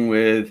dealing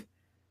with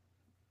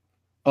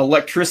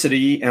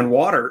electricity and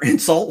water and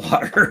salt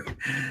water,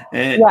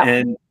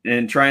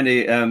 and trying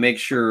to make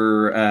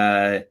sure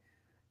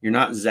you're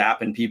not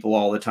zapping people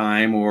all the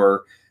time,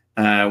 or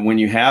when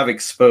you have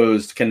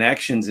exposed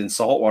connections in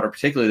salt water,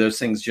 particularly, those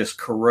things just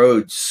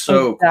corrode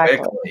so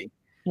quickly.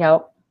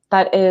 Yep.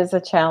 That is a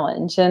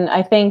challenge. And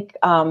I think,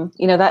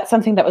 that's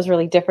something that was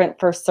really different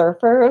for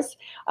surfers,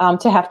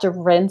 to have to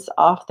rinse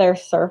off their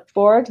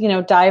surfboard.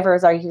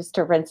 Divers are used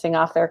to rinsing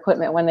off their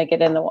equipment when they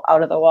get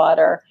out of the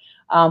water,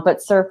 but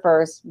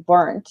surfers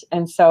weren't.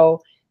 And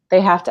so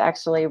they have to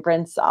actually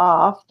rinse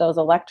off those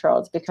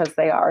electrodes because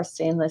they are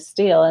stainless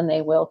steel and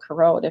they will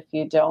corrode if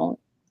you don't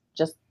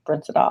just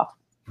rinse it off.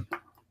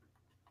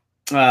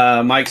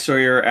 Mike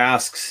Sawyer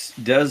asks,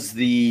 does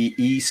the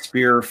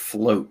eSpear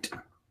float?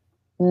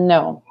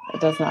 No,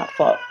 it does not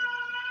float.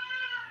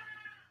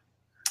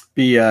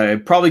 Be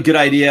probably a good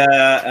idea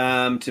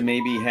to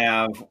maybe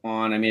have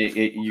on. I mean,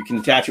 you can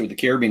attach it with the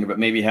carabiner, but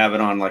maybe have it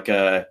on like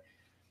a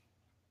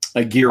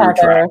gear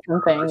retractor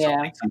or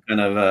something, some kind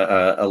of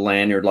a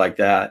lanyard like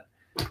that.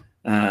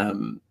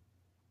 Tom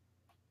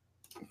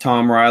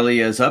Riley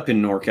is up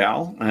in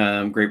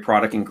NorCal. Great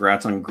product, and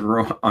congrats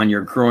on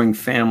your growing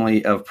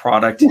family of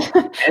product.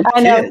 I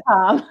know,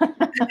 Tom.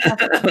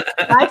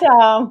 Hi,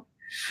 Tom.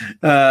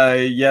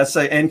 Yes,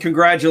 and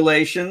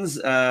congratulations.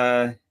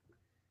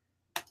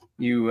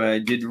 You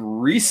did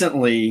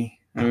recently.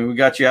 I mean, we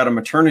got you out of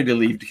maternity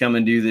leave to come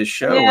and do this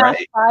show,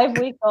 right?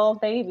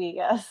 5-week-old baby,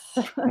 yes.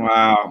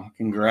 Wow,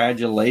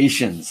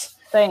 congratulations.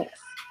 Thanks.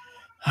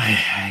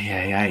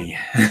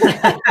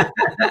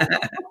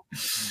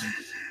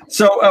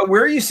 So,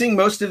 where are you seeing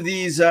most of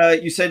these?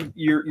 You said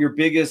your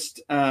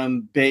biggest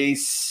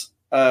base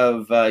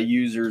of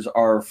users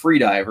are free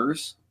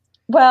divers.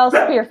 Well,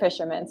 spear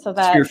fishermen. So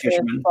that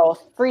is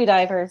both free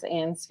divers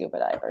and scuba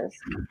divers.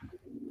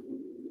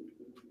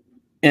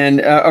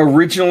 And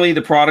originally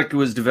the product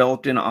was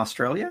developed in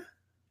Australia?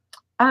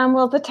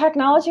 Well, the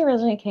technology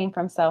originally came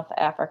from South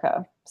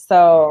Africa.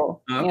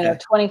 So,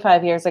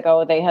 25 years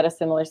ago, they had a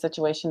similar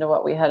situation to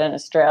what we had in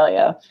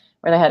Australia,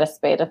 where they had a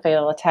spate of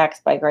fatal attacks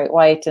by great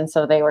white. And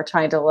so they were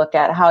trying to look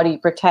at how do you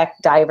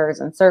protect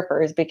divers and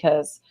surfers,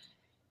 because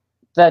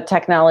the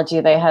technology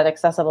they had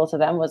accessible to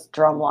them was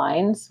drum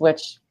lines,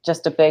 which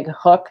just a big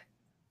hook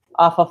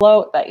off a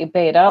float that you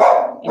bait up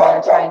and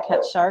you're trying to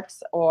catch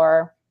sharks,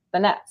 or the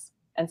nets.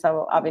 And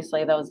so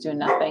obviously those do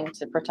nothing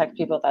to protect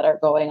people that are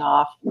going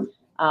off in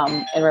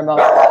remote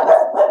areas.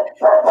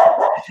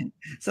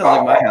 Sounds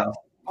like my house.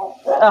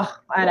 Oh,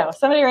 I know.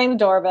 Somebody rang the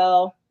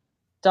doorbell.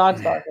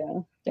 Dog's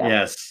barking. Yeah.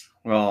 Yes.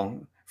 Well,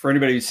 for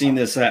anybody who's seen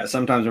this,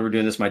 sometimes when we're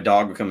doing this, my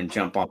dog will come and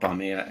jump up on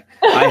me.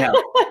 I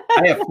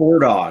have 4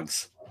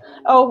 dogs.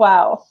 Oh,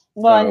 wow.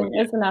 One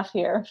is enough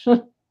here.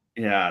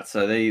 Yeah,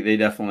 so they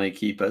definitely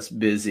keep us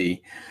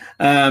busy.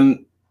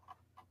 The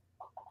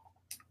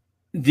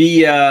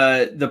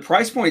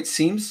price point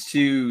seems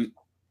to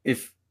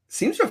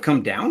have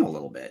come down a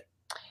little bit.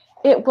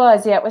 It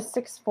was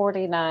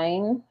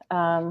 $649.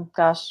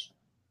 Gosh,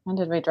 when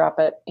did we drop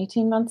it?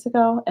 18 months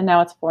ago, and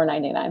now it's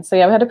 $499. So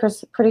we had a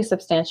pretty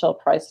substantial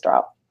price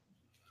drop.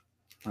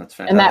 That's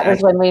fantastic. And that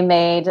was when we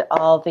made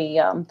all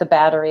the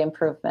battery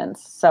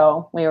improvements.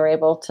 So we were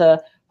able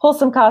to pull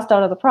some cost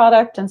out of the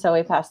product, and so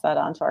we passed that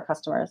on to our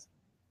customers.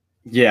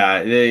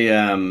 Yeah,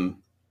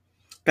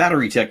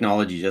 battery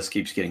technology just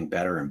keeps getting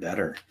better and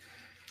better.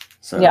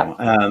 So,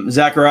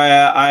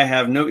 Zachariah, I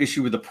have no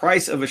issue with the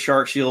price of a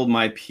Shark Shield.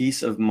 My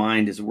peace of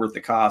mind is worth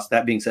the cost.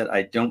 That being said,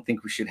 I don't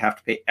think we should have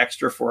to pay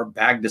extra for a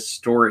bag to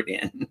store it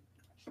in.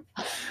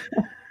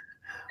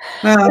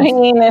 I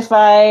mean, if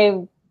I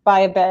buy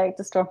a bag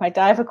to store my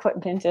dive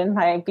equipment in,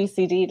 my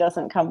BCD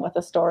doesn't come with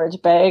a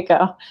storage bag.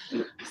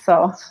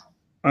 So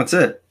that's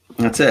it.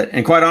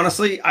 And quite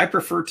honestly, I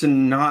prefer to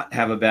not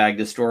have a bag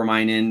to store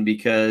mine in,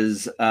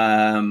 because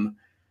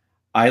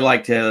I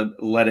like to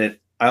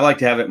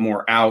have it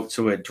more out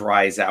so it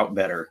dries out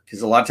better.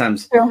 Because a lot of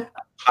times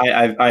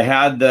I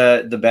had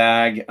the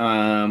bag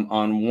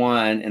on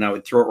one, and I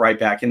would throw it right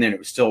back in there and it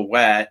was still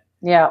wet.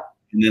 Yeah.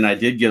 And then I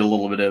did get a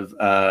little bit of,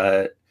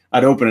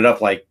 I'd open it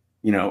up like,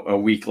 a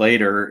week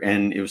later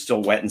and it was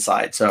still wet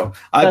inside. So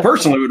I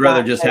personally would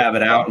rather just have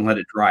it out and let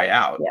it dry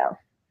out.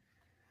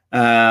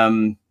 Yeah.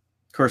 Of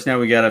course, now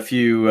we got a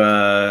few,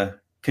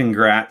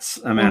 congrats,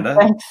 Amanda.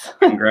 Thanks.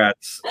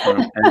 Congrats.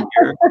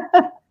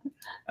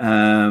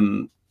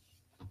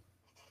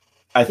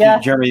 I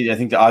think, Jeremy, I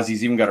think the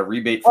Aussies even got a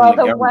rebate from the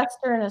government.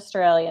 Western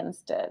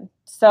Australians did.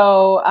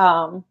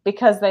 So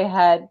because they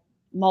had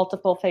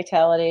multiple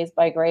fatalities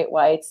by great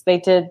whites, they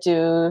did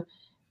do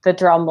the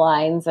drum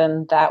lines,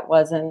 and that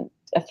wasn't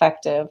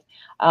effective.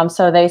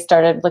 So they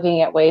started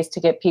looking at ways to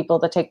get people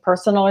to take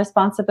personal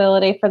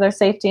responsibility for their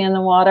safety in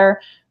the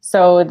water.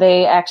 So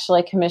they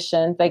actually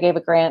they gave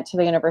a grant to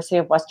the University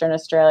of Western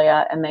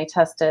Australia, and they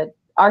tested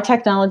our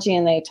technology,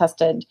 and they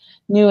tested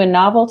new and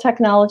novel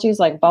technologies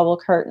like bubble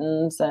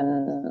curtains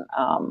and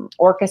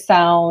orca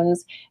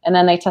sounds. And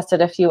then they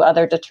tested a few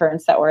other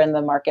deterrents that were in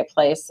the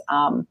marketplace.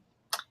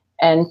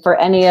 And for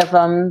any of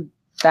them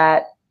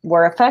that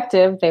were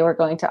effective, they were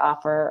going to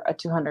offer a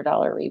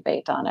 $200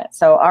 rebate on it.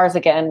 So ours,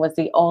 again, was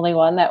the only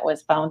one that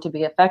was found to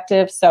be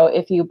effective. So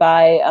if you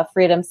buy a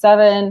Freedom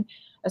 7,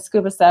 a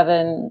Scuba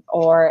 7,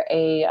 or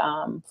a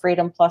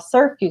Freedom Plus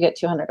Surf, you get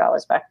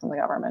 $200 back from the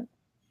government.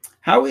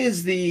 How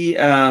is the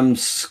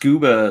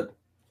Scuba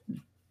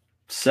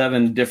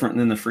 7 different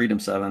than the Freedom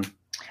 7?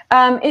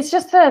 It's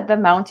just the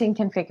mounting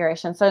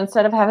configuration. So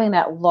instead of having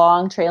that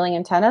long trailing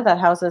antenna that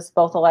houses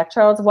both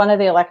electrodes, one of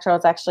the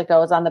electrodes actually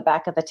goes on the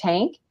back of the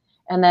tank.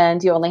 And then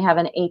you only have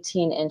an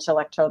 18-inch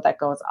electrode that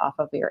goes off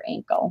of your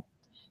ankle.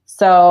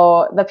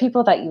 So the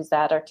people that use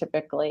that are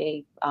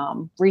typically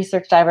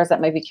research divers that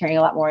may be carrying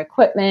a lot more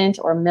equipment,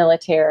 or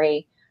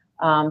military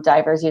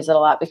divers use it a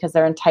lot because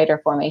they're in tighter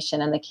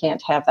formation and they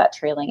can't have that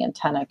trailing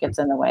antenna. It gets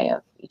in the way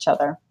of each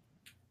other.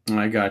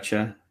 I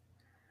gotcha.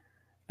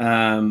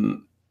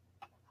 Ruben,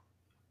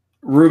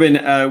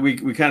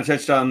 we kind of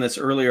touched on this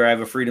earlier. I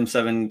have a Freedom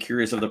 7,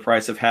 curious of the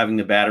price of having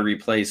the battery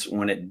replaced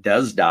when it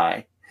does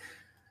die.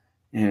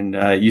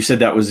 And you said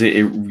that was it.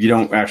 You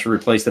don't actually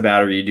replace the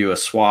battery; you do a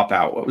swap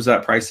out. What was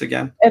that price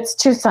again? It's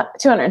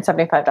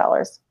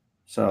 $275.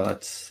 So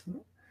that's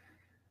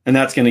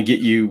going to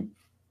get you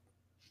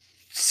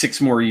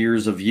 6 more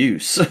years of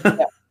use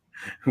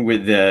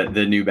with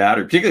the new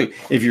battery. Particularly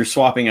if you're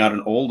swapping out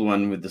an old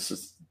one with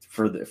this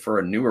for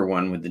a newer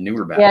one with the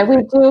newer battery. Yeah,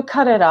 we do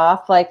cut it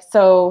off.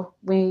 So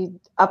we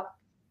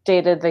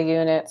updated the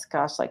units,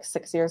 like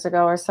 6 years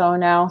ago or so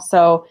now.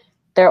 So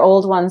their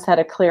old ones had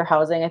a clear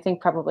housing. I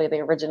think probably the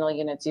original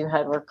units you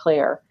had were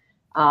clear.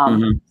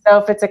 So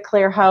if it's a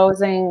clear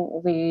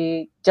housing,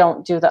 we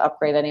don't do the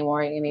upgrade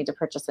anymore. You need to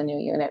purchase a new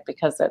unit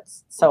because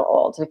it's so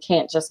old. We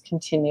can't just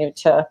continue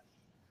to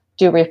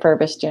do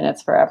refurbished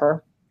units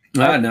forever.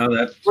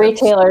 No,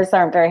 retailers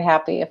aren't very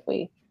happy if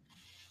we.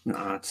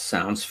 No, it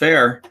sounds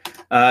fair.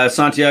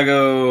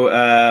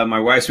 Santiago, my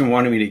wife's been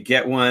wanting me to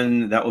get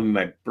one. That will be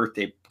my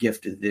birthday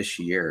gift this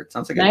year. It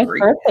sounds like nice a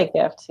great birthday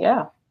gift.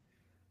 Yeah.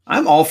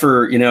 I'm all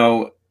for,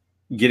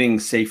 getting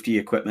safety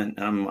equipment.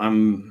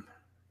 I'm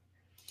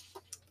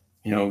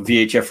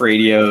VHF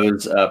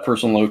radios,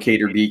 personal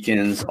locator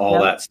beacons,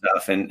 all that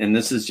stuff. And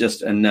this is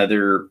just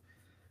another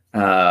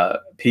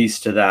piece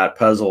to that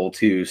puzzle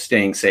to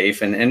staying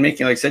safe and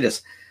making, like I said,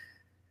 just,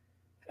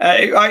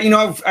 I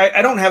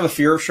don't have a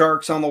fear of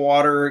sharks on the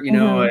water.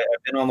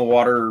 I've been on the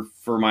water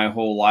for my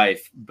whole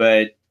life,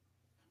 but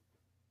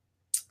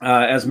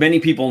as many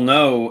people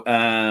know,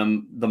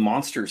 the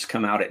monsters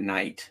come out at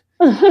night.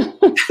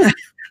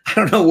 I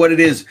don't know what it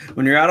is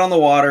when you're out on the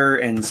water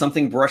and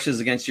something brushes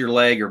against your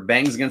leg or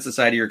bangs against the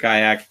side of your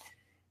kayak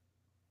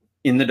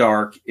in the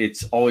dark.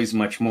 It's always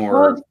much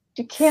more. Well,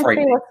 you can't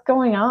see what's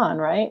going on,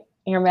 right?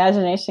 Your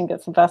imagination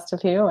gets the best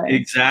of you.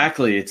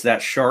 Exactly. It's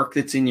that shark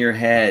that's in your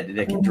head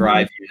that can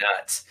drive you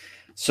nuts.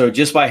 So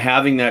just by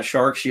having that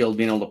shark shield,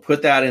 being able to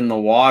put that in the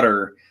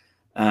water,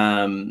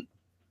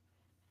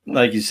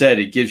 like you said,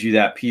 it gives you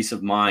that peace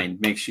of mind,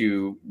 makes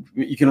you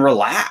can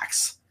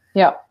relax.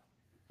 Yeah.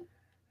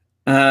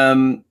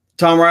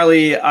 Tom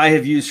Riley, I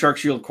have used Shark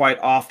Shield quite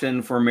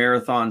often for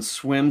marathon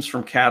swims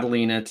from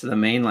Catalina to the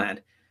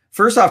mainland.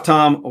 First off,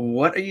 Tom,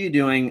 what are you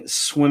doing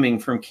swimming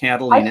from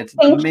Catalina to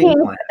the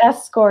mainland? He's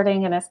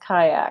escorting in his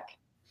kayak.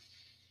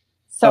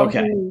 So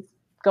he's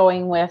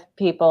going with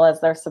people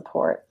as their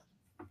support.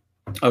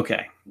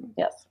 Okay.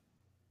 Yes.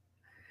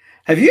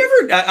 Have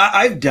you ever,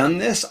 I've done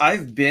this.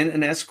 I've been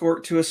an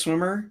escort to a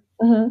swimmer.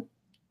 Mm-hmm.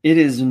 It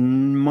is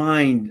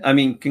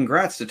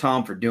congrats to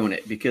Tom for doing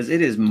it because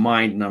it is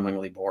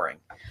mind-numbingly boring.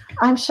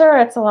 I'm sure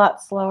it's a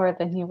lot slower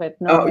than you would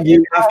know. Oh,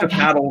 you have to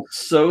paddle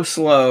so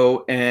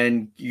slow,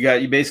 and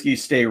you basically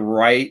stay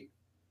right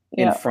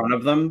in front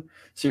of them.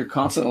 So you're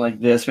constantly like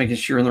this, making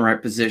sure you're in the right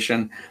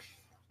position.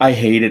 I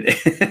hated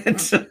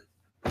it.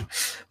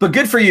 But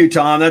good for you,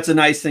 Tom. That's a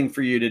nice thing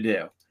for you to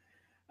do.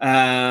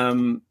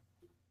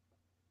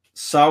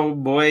 So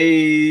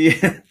boy,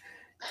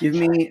 give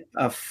me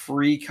a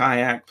free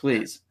kayak,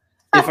 please.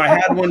 If I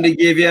had one to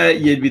give you,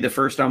 you'd be the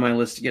first on my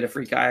list to get a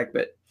free kayak,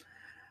 but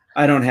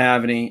I don't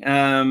have any.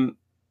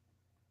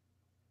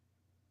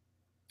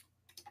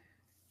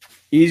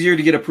 Easier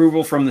to get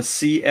approval from the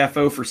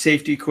CFO for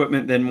safety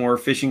equipment than more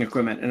fishing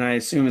equipment. And I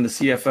assume the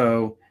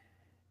CFO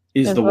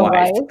is the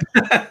wife.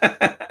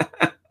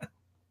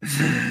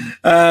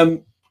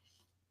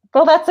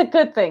 Well, that's a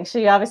good thing.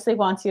 She obviously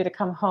wants you to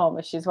come home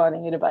if she's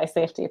wanting you to buy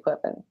safety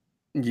equipment.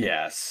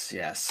 Yes.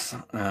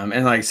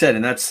 And like I said,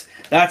 and that's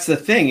the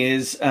thing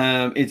is,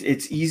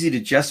 it's easy to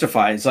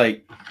justify. It's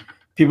like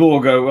people will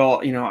go,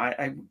 well,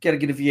 I got to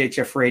get a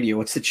VHF radio.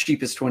 What's the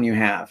cheapest one you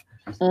have?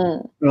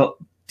 Well,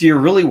 do you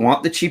really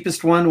want the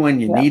cheapest one when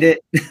you need it?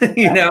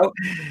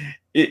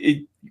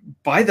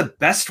 Buy the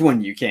best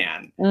one you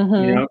can,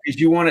 because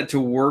you want it to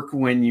work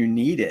when you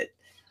need it.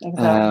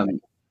 Exactly.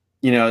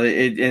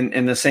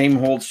 And the same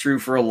holds true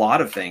for a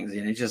lot of things.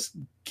 Just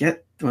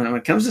when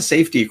it comes to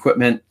safety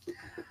equipment,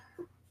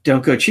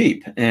 don't go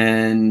cheap.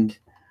 And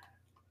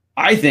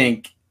I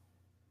think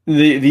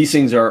these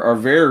things are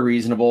very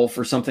reasonable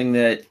for something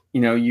that,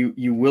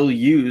 you will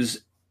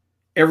use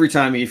every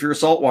time. If you're a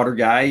saltwater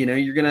guy,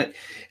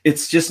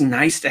 it's just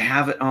nice to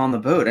have it on the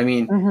boat. I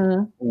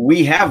mean,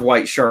 we have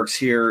white sharks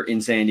here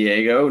in San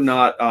Diego,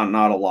 not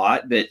a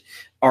lot, but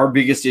our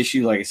biggest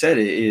issue, like I said,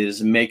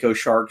 is mako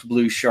sharks,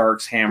 blue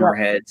sharks,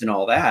 hammerheads, and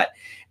all that.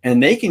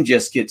 And they can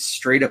just get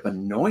straight up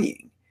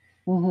annoying.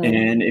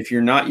 And if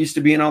you're not used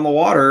to being on the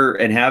water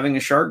and having a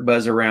shark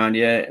buzz around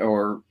you,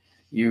 or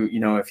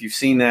if you've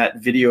seen that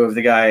video of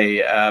the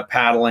guy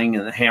paddling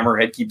and the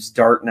hammerhead keeps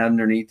darting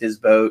underneath his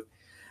boat,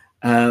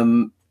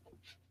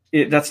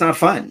 that's not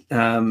fun.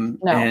 No.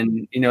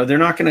 And they're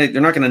not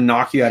gonna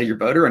knock you out of your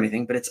boat or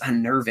anything, but it's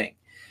unnerving.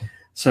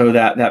 So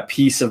that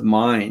peace of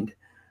mind.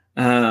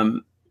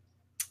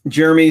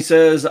 Jeremy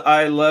says,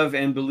 I love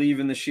and believe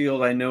in the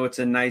Shield. I know it's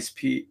a nice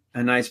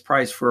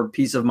price for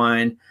peace of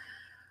mind.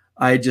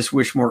 I just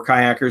wish more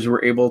kayakers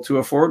were able to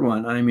afford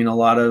one. I mean, a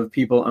lot of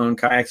people own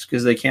kayaks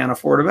because they can't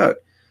afford a boat.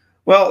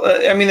 Well,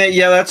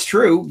 that's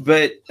true.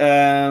 But,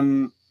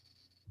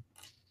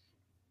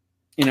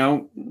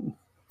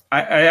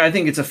 I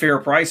think it's a fair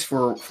price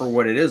for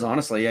what it is,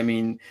 honestly. I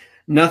mean,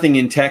 nothing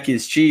in tech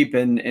is cheap.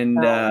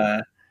 And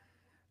I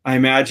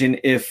imagine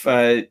if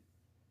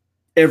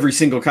every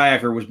single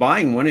kayaker was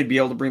buying one, it'd be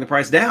able to bring the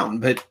price down.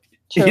 But,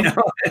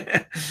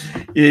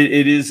 it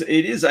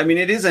is. I mean,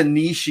 it is a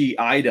niche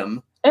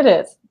item. It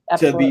is,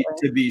 absolutely.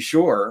 to be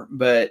sure,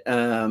 but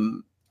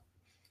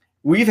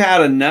we've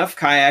had enough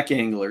kayak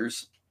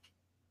anglers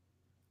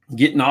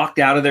get knocked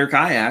out of their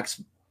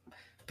kayaks,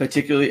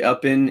 particularly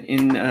up in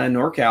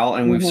NorCal,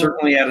 and we've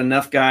certainly had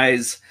enough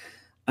guys,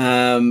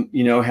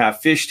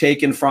 have fish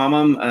taken from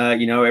them.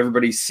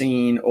 Everybody's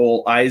seen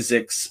old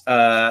Isaac's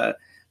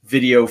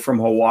video from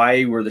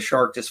Hawaii where the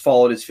shark just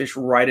followed his fish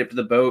right up to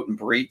the boat and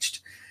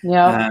breached.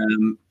 Yeah,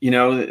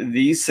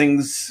 these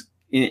things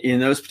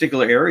in those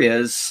particular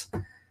areas.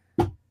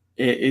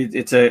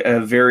 It's a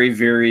very,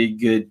 very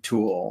good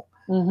tool.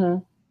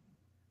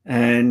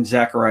 And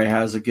Zachariah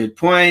has a good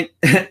point.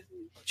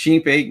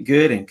 Cheap ain't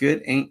good and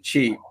good ain't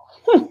cheap.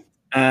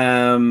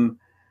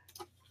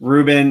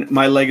 Ruben,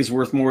 my leg is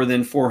worth more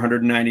than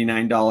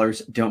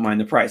 $499. Don't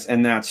mind the price.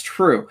 And that's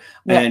true.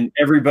 Yeah. And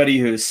everybody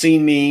who has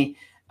seen me,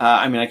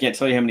 I can't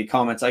tell you how many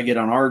comments I get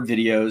on our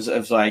videos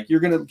of like, you're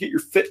going to get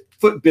your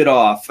foot bit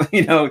off,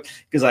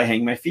 because I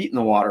hang my feet in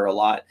the water a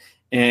lot.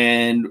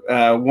 And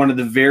one of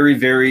the very,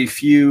 very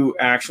few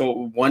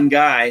one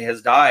guy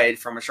has died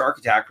from a shark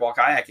attack while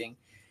kayaking.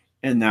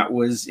 And that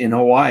was in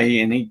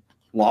Hawaii, and he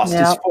lost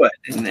his foot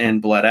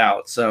and bled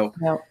out. So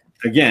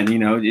again,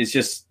 it's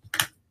just,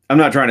 I'm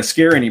not trying to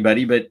scare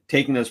anybody, but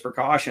taking those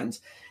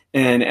precautions.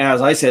 And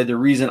as I said, the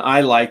reason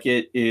I like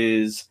it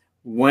is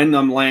when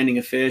I'm landing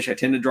a fish, I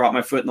tend to drop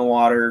my foot in the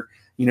water.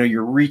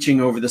 You're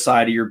reaching over the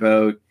side of your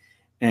boat,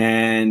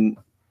 and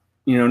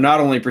not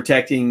only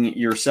protecting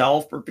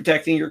yourself, but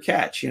protecting your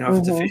catch. If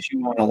it's a fish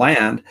you want to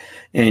land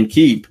and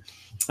keep.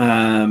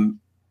 If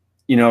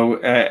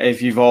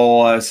you've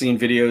all seen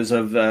videos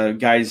of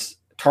guys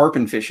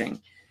tarpon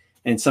fishing,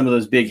 and some of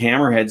those big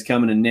hammerheads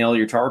come in and nail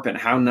your tarpon,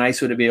 how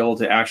nice would it be able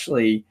to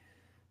actually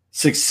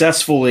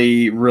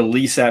successfully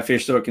release that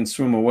fish so it can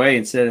swim away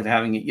instead of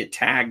having it get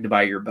tagged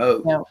by your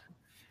boat?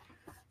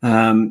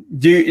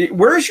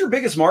 Where's your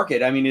biggest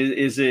market? I mean,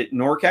 is it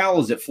NorCal?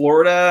 Is it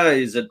Florida?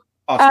 Is it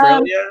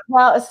Australia?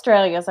 Well,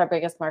 Australia is our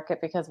biggest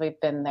market because we've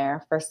been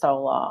there for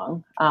so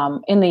long.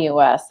 In the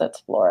U.S., it's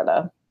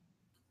Florida,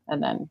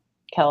 and then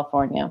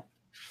California.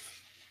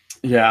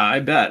 Yeah, I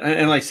bet.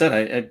 And like I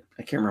said,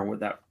 I can't remember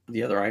what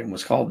the other item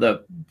was called.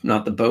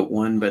 Not the boat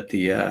one, but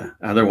the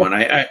other one.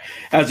 I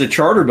as a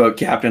charter boat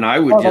captain, I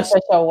would the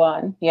official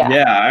one.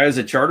 Yeah. As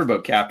a charter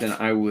boat captain,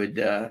 I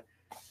would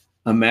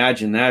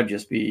imagine that'd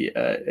just be.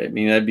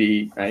 That'd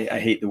be. I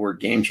hate the word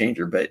game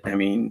changer, but I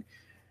mean,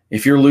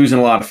 if you're losing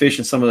a lot of fish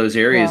in some of those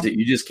areas that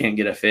you just can't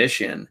get a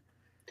fish in.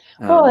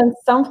 Well, in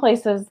some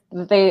places,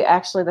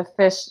 the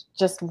fish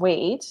just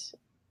wait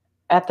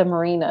at the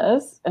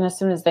marinas, and as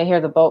soon as they hear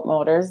the boat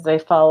motors, they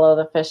follow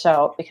the fish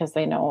out because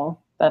they know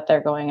that they're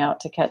going out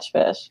to catch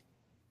fish,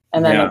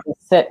 and then they can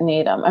sit and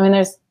eat them. I mean,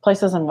 there's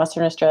places in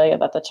Western Australia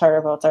that the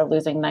charter boats are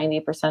losing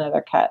 90% of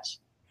their catch.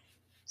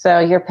 So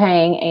you're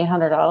paying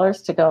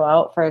 $800 to go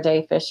out for a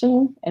day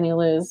fishing and you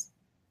lose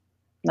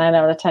 9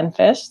 out of 10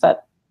 fish.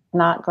 That's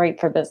not great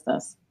for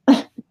business.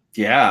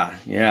 Yeah,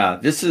 yeah.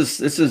 This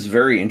is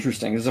very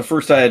interesting. This is the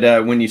first I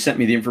had when you sent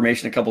me the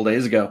information a couple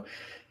days ago.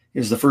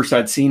 Is the first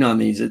I'd seen on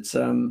these. It's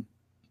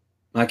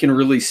I can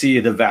really see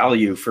the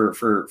value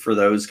for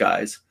those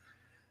guys.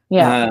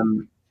 Yeah.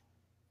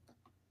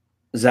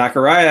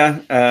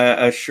 Zachariah,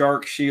 a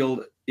Shark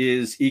Shield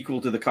is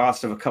equal to the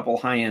cost of a couple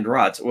high-end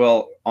rods.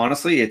 Well,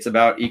 honestly, it's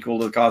about equal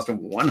to the cost of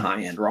one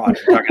high-end rod.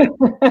 Talking,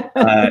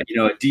 a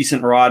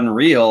decent rod and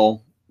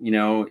reel,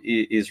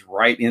 is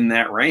right in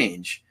that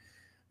range.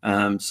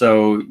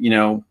 So,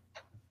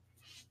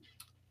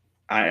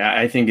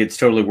 I think it's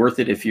totally worth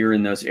it if you're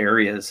in those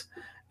areas.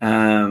 We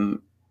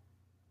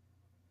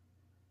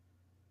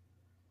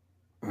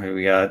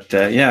got,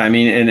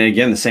 and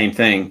again, the same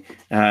thing,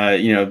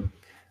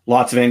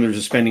 lots of anglers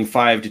are spending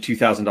 $5,000 to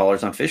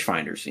 $2,000 on fish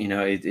finders.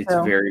 It's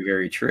very,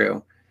 very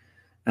true.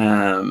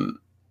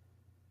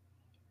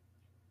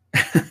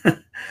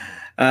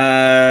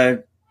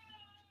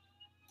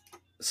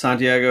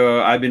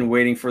 Santiago, I've been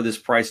waiting for this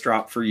price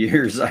drop for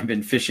years. I've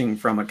been fishing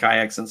from a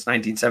kayak since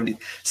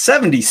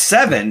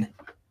 1977.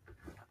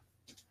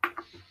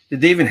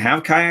 Did they even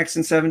have kayaks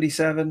in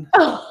 77?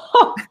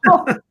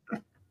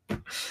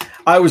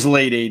 I was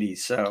late 80s.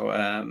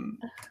 So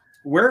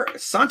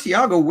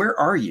Santiago, where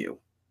are you?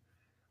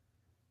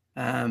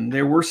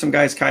 There were some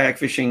guys kayak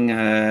fishing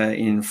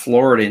in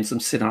Florida and some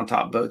sit on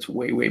top boats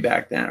way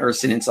back then, or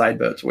sit inside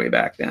boats way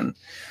back then.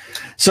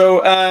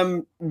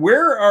 So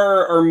where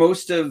are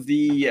most of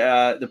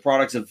the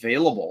products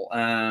available?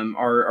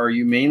 Are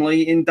you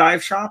mainly in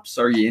dive shops?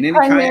 Are you in any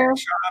kayak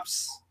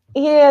shops?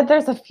 Yeah,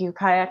 there's a few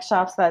kayak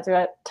shops that do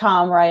it.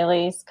 Tom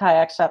Riley's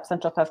kayak shop,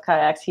 Central Coast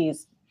Kayaks,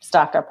 he's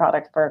stocked our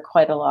product for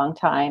quite a long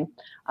time.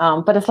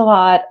 But it's a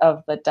lot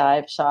of the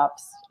dive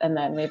shops, and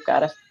then we've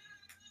got a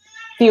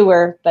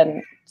fewer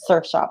than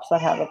surf shops that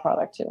have the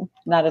product too.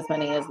 Not as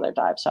many as their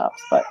dive shops,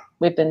 but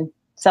we've been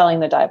selling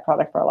the dive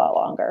product for a lot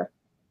longer.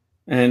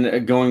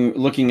 And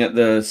looking at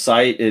the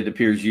site, it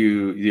appears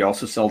you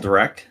also sell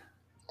direct?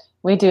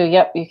 We do,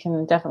 yep. You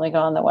can definitely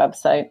go on the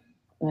website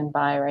and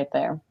buy right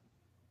there.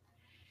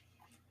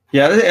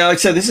 Yeah, like I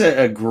said, this is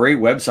a great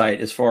website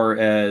as far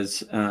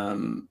as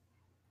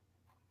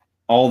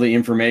all the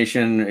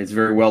information. It's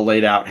very well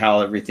laid out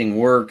how everything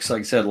works.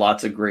 Like I said,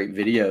 lots of great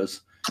videos.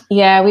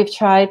 Yeah, we've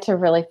tried to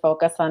really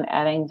focus on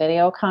adding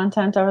video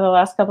content over the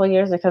last couple of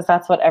years because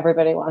that's what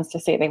everybody wants to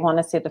see. They want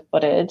to see the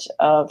footage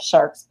of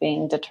sharks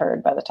being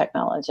deterred by the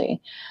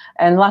technology.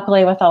 And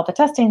luckily, with all the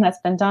testing that's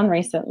been done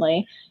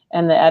recently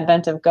and the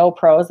advent of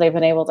GoPros, they've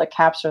been able to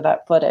capture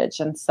that footage.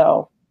 And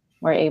so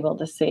we're able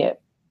to see it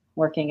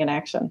working in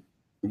action.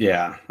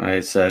 Yeah, I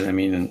said, I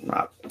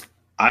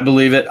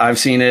believe it. I've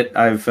seen it.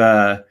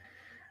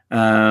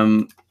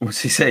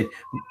 What's he say?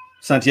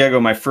 Santiago,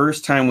 my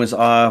first time was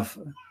off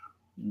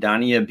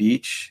Dania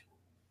Beach.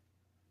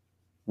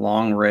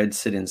 Long red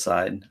sit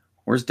inside.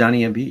 Where's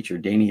Dania Beach or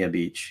Dania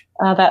Beach?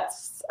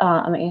 That's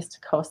on the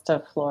east coast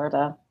of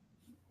Florida.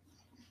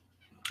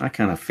 I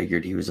kind of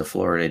figured he was a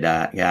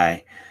Florida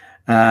guy.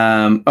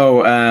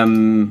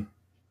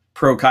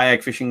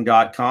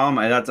 ProKayakFishing.com.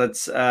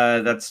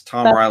 That's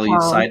Tom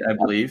Riley's site, I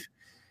believe.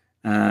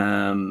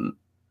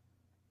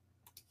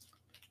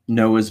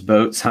 Noah's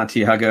Boat,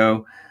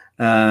 Santiago.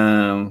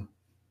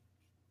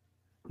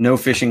 No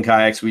fishing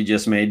kayaks, we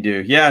just made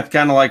do. Yeah, it's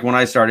kind of like when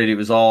I started, it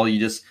was all you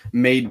just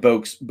made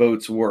boats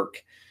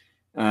work.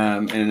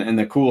 And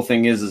the cool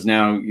thing is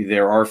now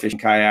there are fishing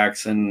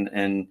kayaks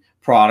and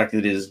product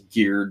that is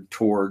geared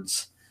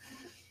towards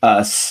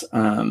us.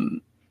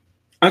 I'm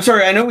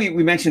sorry, I know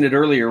we mentioned it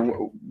earlier.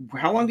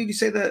 How long did you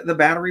say the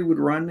battery would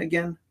run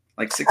again?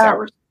 Like 6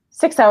 hours?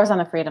 6 hours on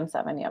the Freedom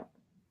 7, yep.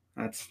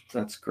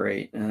 That's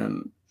great.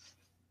 And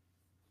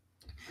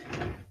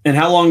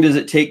how long does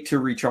it take to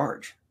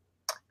recharge?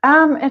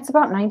 It's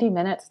about 90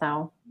 minutes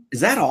now. Is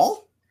that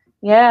all?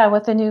 Yeah,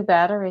 with the new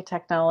battery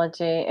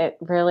technology, it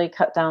really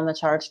cut down the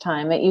charge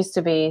time. It used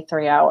to be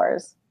 3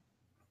 hours.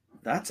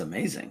 That's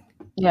amazing.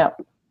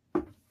 Yep.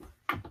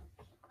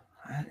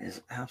 That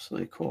is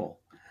absolutely cool.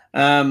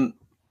 I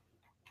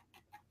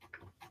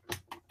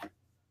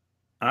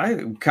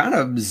kind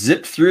of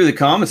zipped through the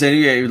comments.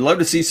 Anyway, I'd love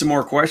to see some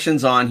more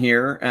questions on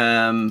here.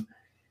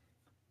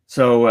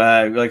 So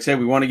like I said,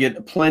 we want to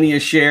get plenty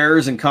of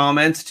shares and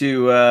comments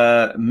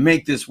to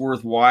make this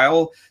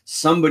worthwhile.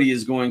 Somebody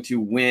is going to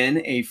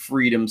win a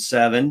Freedom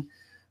 7.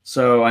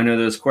 So I know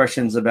there's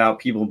questions about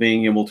people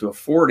being able to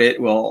afford it.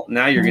 Well,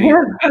 now you're going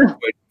to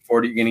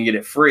afford it. You're going to get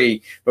it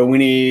free, but we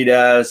need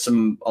a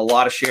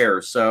lot of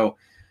shares. So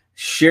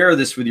share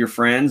this with your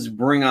friends.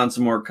 Bring on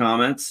some more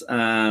comments.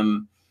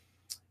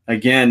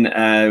 Again,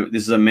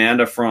 this is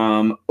Amanda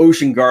from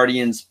Ocean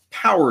Guardians,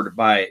 powered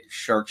by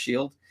Shark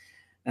Shield.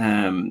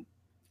 And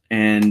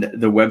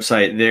the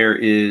website there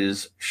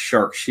is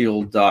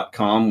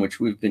sharkshield.com, which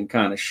we've been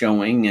kind of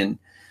showing, and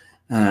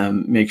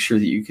make sure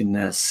that you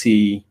can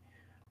see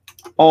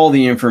all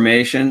the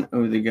information.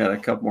 Oh, they got a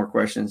couple more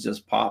questions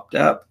just popped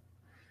up.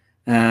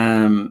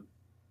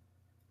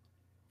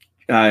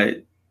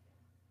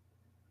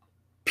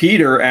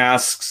 Peter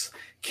asks,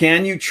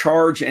 can you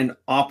charge and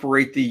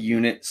operate the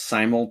unit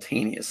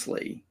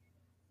simultaneously?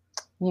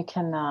 You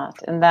cannot.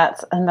 And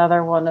that's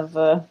another one of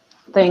the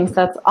things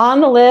that's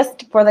on the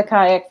list for the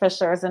kayak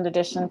fishers, in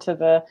addition to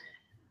the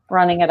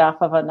running it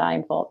off of a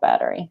 9-volt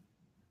battery.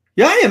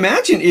 Yeah, I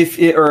imagine if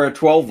it, or a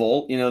 12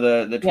 volt,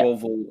 the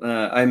 12 volt,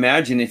 I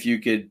imagine if you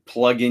could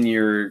plug in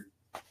your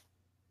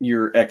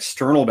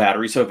external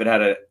battery. So if it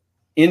had an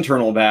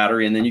internal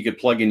battery and then you could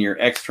plug in your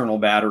external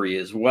battery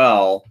as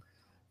well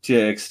to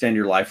extend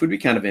your life, would be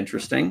kind of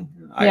interesting.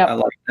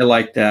 Yep. I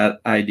like that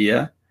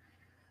idea.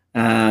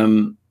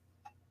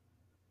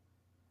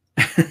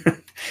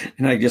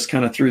 And I just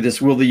kind of threw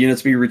this, will the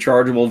units be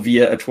rechargeable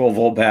via a 12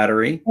 volt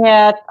battery?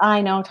 Yeah,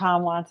 I know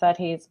Tom wants that.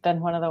 He's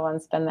been one of the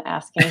ones been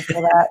asking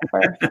for that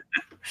for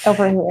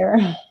over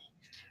here.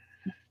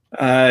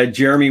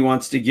 Jeremy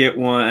wants to get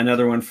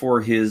another one for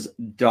his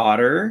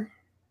daughter.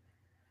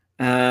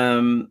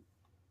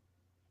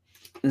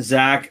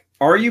 Zach,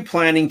 are you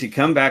planning to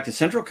come back to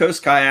Central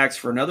Coast Kayaks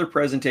for another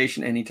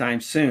presentation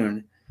anytime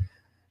soon?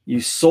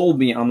 You sold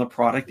me on the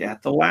product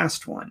at the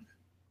last one.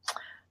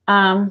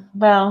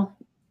 Well,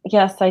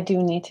 yes, I do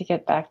need to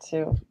get back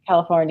to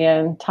California,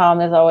 and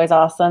Tom is always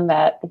awesome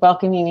at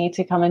welcoming me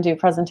to come and do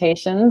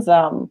presentations.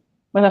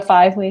 With a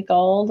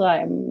 5-week-old,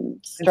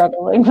 I'm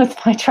struggling with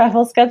my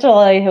travel schedule.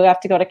 I have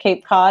to go to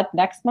Cape Cod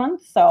next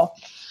month, so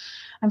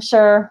I'm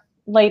sure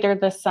later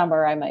this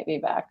summer I might be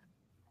back.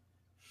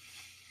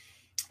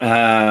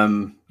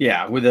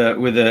 Yeah, with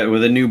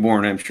a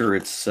newborn, I'm sure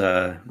it's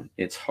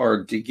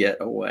hard to get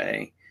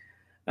away.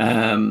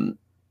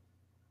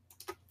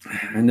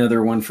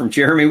 Another one from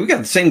Jeremy. We got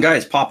the same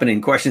guys popping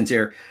in questions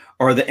here.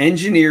 Are the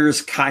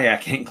engineers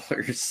kayak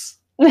anglers?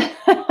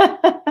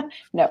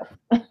 No.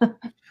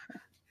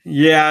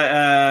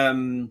 Yeah.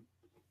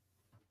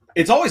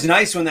 It's always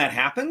nice when that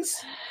happens.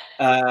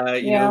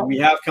 You know, we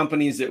have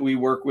companies that we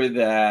work with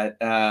that,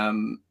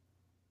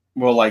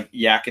 well, like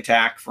Yak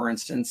Attack, for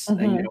instance.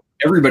 Mm-hmm.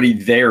 Everybody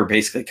there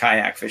basically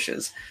kayak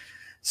fishes.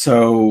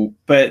 So,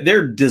 but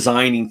they're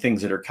designing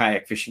things that are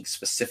kayak fishing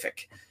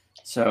specific.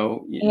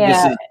 So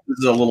this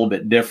is a little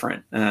bit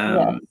different.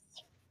 And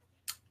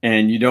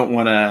you don't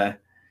want to,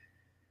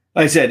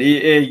 like I said,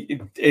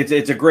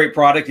 it's a great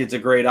product. It's a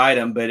great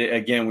item. But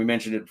again, we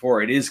mentioned it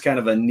before. It is kind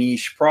of a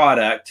niche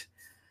product.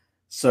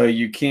 So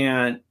you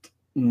can't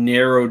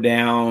narrow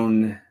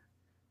down,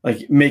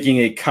 like making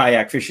a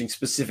kayak fishing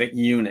specific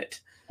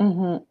unit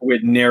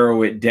would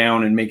narrow it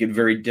down and make it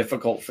very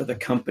difficult for the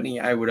company.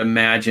 I would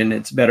imagine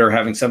it's better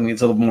having something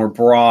that's a little more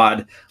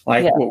broad,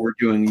 like what we're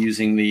doing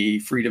using the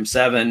Freedom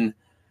 7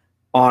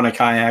 on a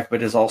kayak,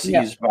 but is also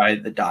used by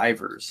the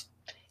divers.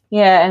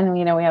 Yeah, and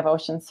we have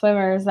ocean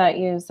swimmers that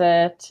use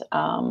it.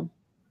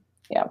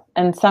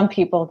 And some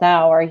people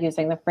now are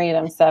using the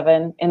Freedom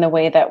 7 in the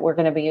way that we're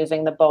going to be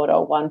using the Boat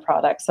 01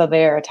 product. So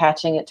they're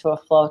attaching it to a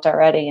float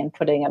already and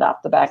putting it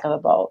off the back of the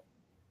boat.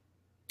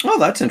 Oh,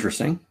 that's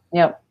interesting.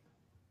 Yep.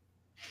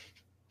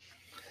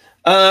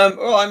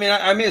 Well, I mean,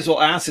 I may as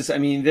well ask this. I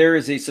mean, there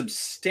is a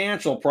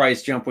substantial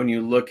price jump when you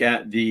look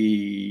at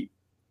the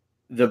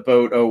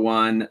Boat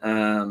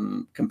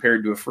 01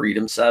 compared to a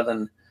Freedom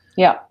 7.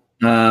 Yeah.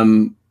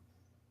 Why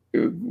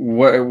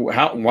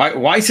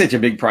such a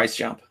big price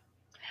jump?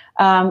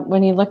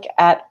 When you look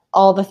at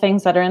all the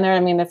things that are in there, I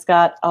mean, it's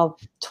got a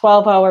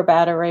 12-hour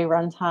battery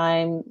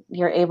runtime.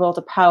 You're able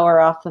to power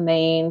off the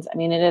mains. I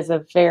mean, it is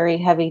a very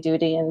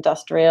heavy-duty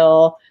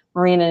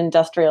marine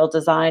industrial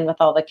design with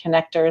all the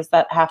connectors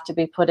that have to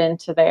be put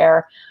into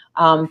there.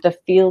 The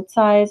field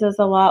size is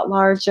a lot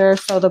larger.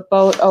 So the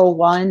Boat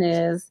 01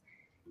 is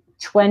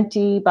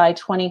 20 by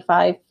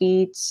 25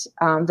 feet.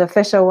 The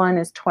Fish 01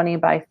 is 20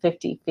 by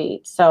 50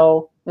 feet.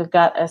 So we've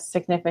got a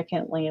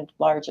significantly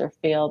larger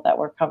field that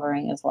we're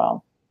covering as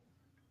well.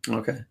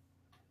 Okay.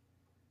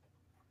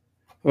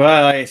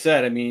 Well, like I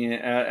said, I mean,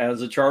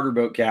 as a charter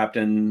boat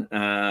captain,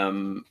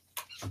 that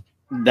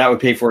would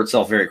pay for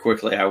itself very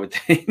quickly, I would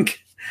think.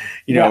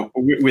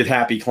 With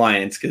happy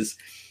clients, because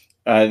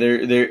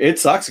it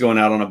sucks going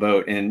out on a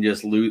boat and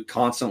just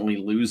constantly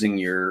losing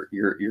your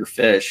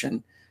fish.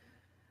 And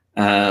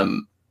I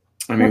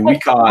mean, we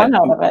caught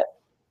out of it.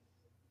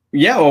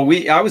 Yeah, well,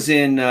 I was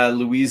in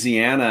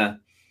Louisiana,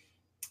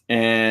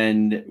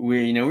 and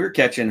we were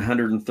catching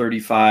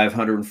 135,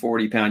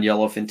 140 pound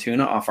yellowfin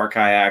tuna off our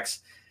kayaks.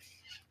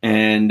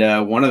 And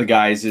one of the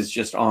guys is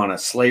just on a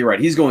sleigh ride.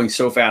 He's going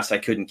so fast I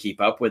couldn't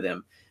keep up with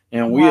him.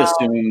 And we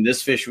assumed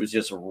this fish was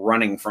just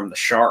running from the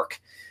shark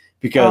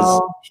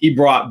because he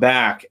brought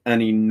back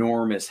an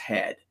enormous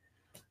head.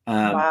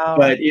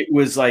 But it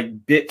was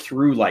like bit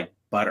through like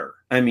butter.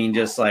 I mean,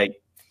 just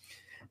like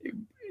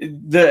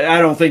I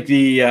don't think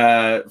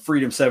the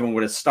Freedom 7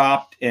 would have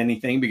stopped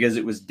anything because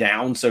it was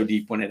down so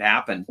deep when it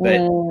happened.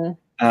 But,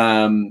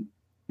 when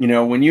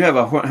you have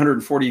a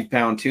 140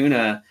 pound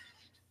tuna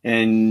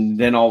and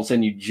then all of a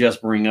sudden you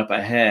just bring up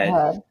a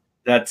head,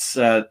 that's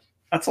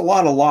a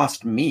lot of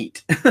lost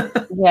meat.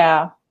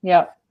 Yeah.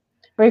 Yep.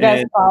 Were you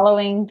guys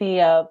following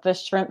the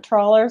shrimp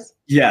trawlers?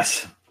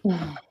 Yes.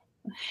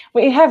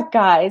 We have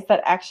guys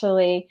that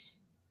actually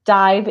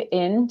dive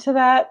into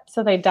that.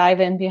 So they dive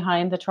in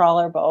behind the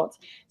trawler boats.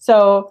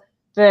 So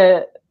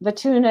the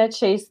tuna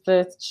chase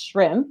the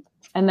shrimp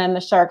and then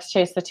the sharks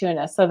chase the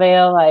tuna. So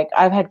they'll like,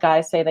 I've had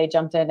guys say they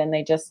jumped in and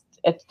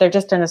they're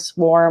just in a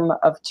swarm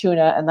of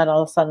tuna, and then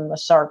all of a sudden the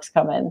sharks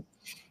come in.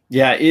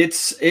 Yeah,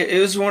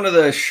 it was one of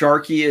the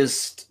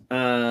sharkiest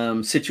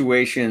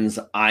situations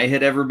I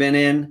had ever been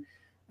in.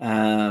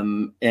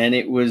 And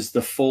it was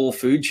the full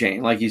food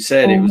chain. Like you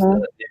said, it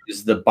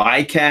was the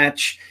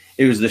bycatch,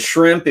 it was the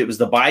shrimp, it was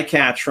the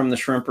bycatch from the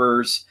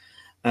shrimpers.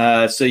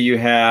 So you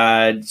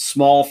had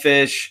small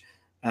fish,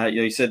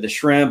 you said the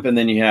shrimp, and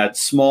then you had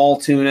small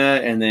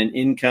tuna, and then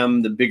in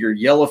come the bigger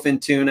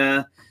yellowfin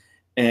tuna,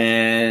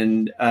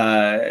 and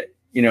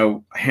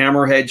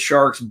hammerhead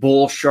sharks,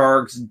 bull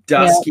sharks,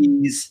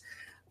 duskies.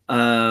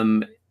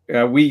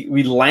 Yeah.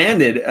 We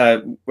landed.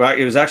 Well,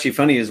 it was actually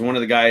funny. Is one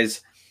of the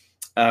guys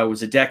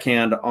was a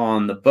deckhand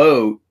on the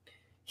boat.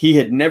 He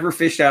had never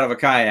fished out of a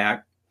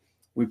kayak.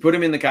 We put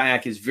him in the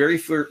kayak. His very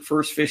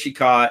first fish he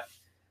caught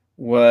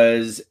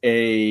was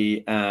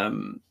a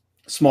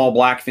small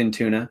blackfin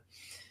tuna.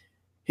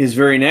 His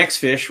very next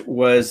fish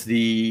was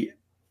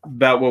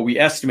about what we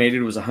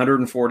estimated was a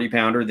 140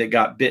 pounder that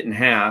got bit in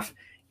half.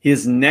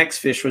 His next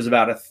fish was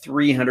about a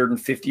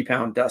 350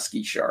 pound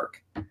dusky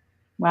shark.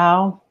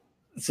 Wow.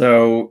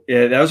 So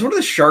that was one of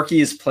the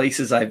sharkiest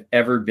places I've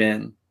ever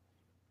been.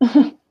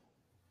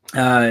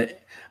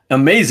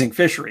 Amazing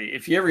fishery.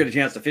 If you ever get a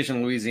chance to fish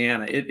in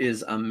Louisiana, it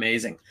is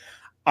amazing.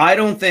 I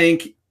don't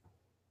think,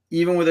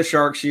 even with a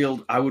shark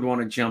shield, I would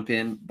want to jump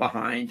in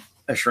behind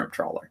a shrimp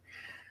trawler.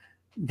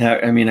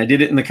 I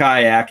did it in the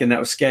kayak, and that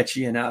was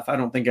sketchy enough. I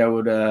don't think I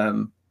would.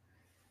 I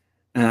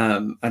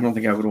don't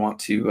think I would want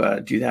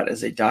to do that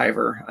as a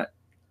diver.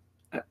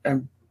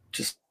 I'm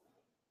just.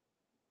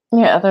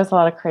 Yeah, there's a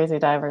lot of crazy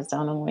divers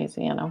down in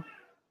Louisiana.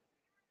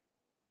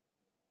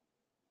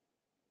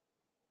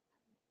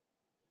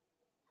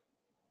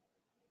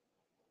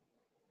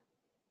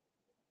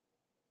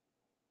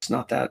 It's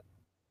not that.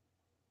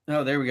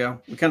 Oh, there we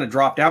go. We kind of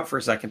dropped out for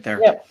a second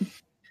there. Yep.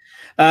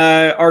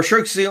 Are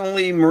sharks the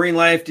only marine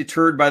life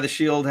deterred by the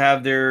shield?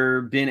 Have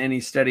there been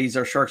any studies?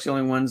 Are sharks the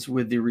only ones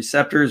with the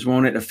receptors?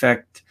 Won't it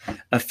affect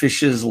a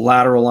fish's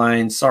lateral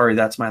line? Sorry,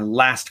 that's my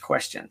last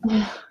question.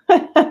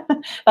 That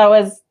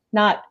was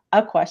not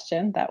a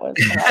question. That was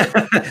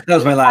that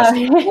was my last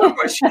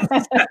question.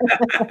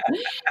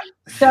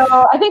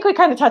 So I think we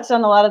kind of touched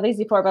on a lot of these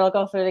before, but I'll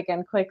go through it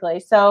again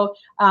quickly. So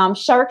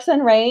sharks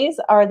and rays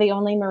are the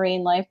only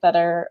marine life that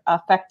are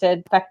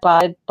affected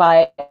by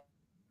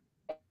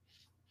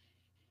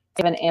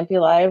an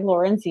Ampullae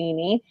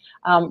lorenzini.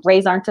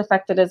 Rays aren't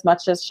affected as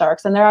much as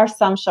sharks, and there are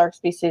some shark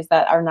species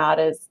that are not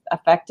as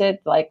affected,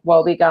 like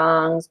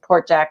wobegongs,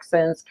 Port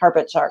Jacksons,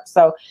 carpet sharks.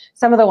 So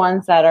some of the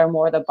ones that are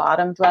more the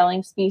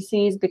bottom-dwelling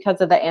species,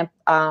 because of the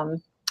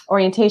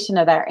orientation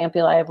of their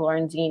Ampullae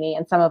lorenzini,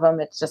 and some of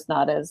them it's just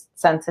not as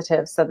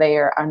sensitive, so they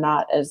are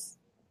not as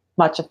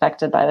much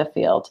affected by the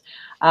field.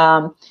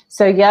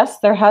 So yes,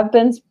 there have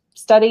been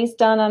studies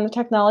done on the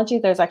technology.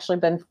 There's actually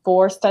been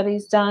 4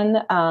 studies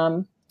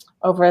done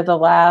over the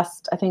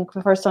last, I think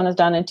the first one was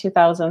done in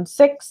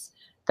 2006,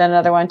 then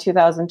another one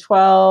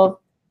 2012,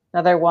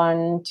 another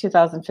one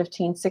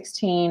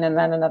 2015-16, and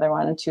then another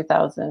one in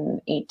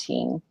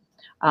 2018.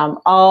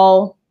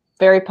 All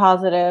very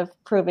positive,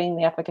 proving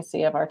the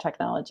efficacy of our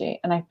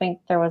technology. And I think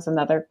there was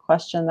another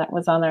question that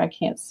was on there. I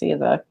can't see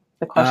the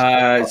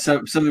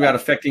question. Something about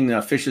affecting the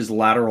fish's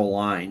lateral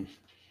line.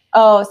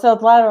 Oh, so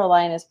the lateral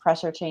line is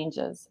pressure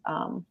changes.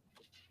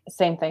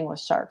 Same thing with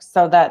sharks.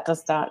 So that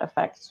does not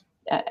affect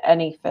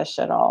any fish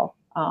at all.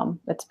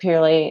 It's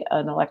purely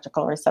an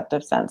electrical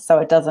receptive sense, so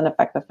it doesn't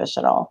affect the fish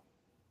at all.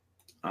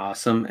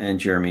 Awesome. And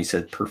Jeremy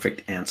said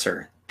perfect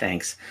answer.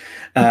 Thanks.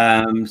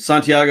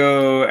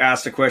 Santiago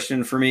asked a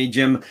question for me.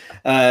 Jim,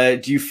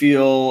 do you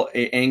feel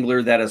an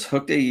angler that has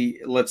hooked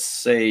let's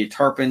say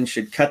tarpon,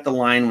 should cut the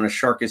line when a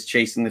shark is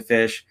chasing the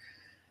fish?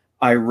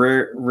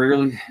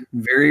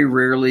 Very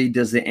rarely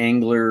does the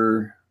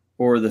angler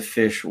or the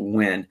fish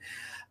win.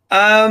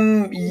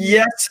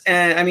 Yes.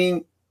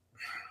 And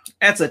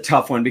that's a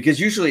tough one, because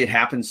usually it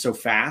happens so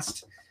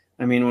fast.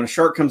 When a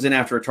shark comes in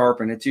after a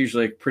tarpon, it's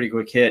usually a pretty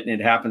quick hit, and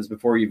it happens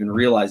before you even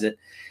realize it.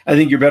 I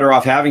think you're better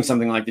off having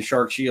something like the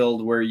Shark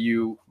Shield, where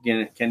you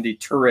can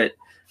deter it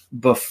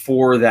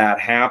before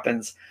that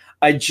happens.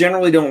 I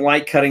generally don't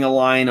like cutting a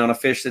line on a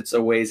fish that's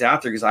a ways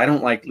out there, because I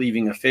don't like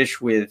leaving a fish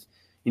with,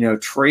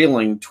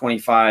 trailing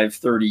 25,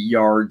 30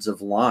 yards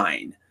of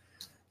line.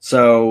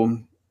 So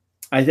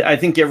I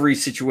think every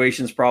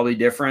situation is probably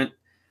different.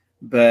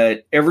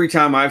 But every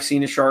time I've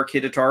seen a shark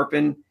hit a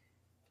tarpon,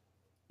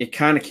 it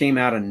kind of came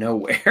out of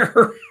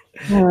nowhere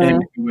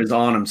and it was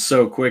on them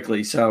so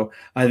quickly. So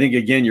I think,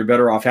 again, you're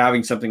better off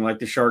having something like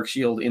the Shark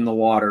Shield in the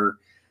water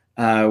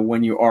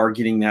when you are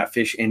getting that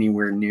fish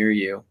anywhere near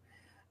you.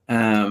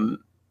 And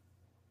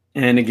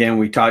again,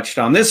 we touched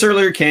on this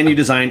earlier. Can you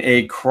design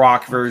a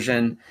croc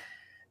version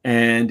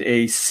and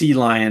a sea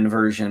lion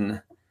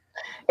version?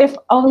 If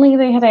only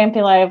they had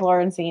ampullae of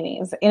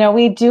Lorenzini's. You know,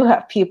 we do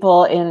have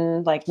people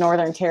in like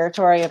Northern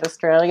Territory of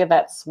Australia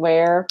that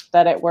swear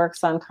that it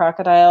works on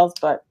crocodiles,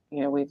 but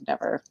you know, we've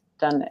never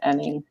done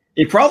any.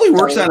 It probably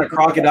works on a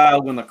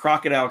crocodile when the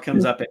crocodile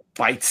comes up and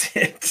bites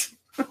it.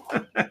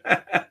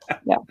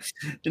 Yeah.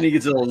 Then he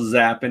gets a little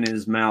zap in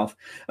his mouth.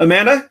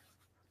 Amanda,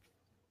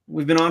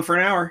 we've been on for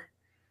an hour.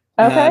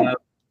 Okay.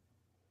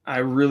 I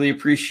really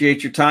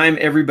appreciate your time.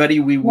 Everybody,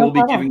 we will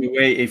be giving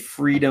away a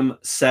Freedom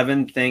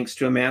 7 thanks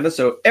to Amanda.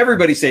 So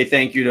everybody say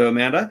thank you to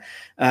Amanda.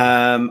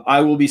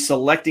 I will be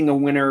selecting a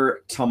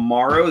winner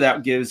tomorrow.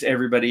 That gives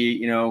everybody,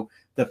 you know,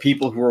 the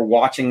people who are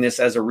watching this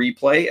as a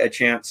replay a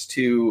chance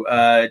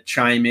to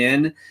chime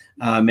in,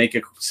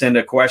 send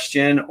a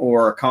question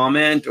or a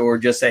comment, or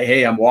just say,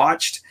 hey, I'm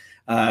watched,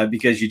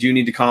 because you do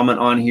need to comment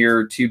on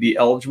here to be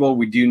eligible.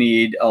 We do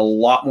need a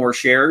lot more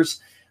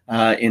shares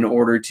in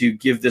order to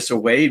give this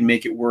away and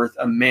make it worth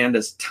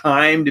Amanda's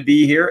time to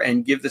be here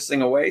and give this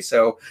thing away.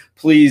 So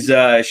please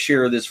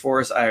share this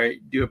for us. I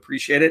do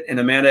appreciate it.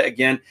 And Amanda,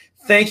 again,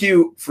 thank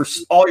you for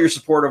all your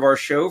support of our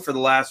show for the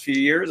last few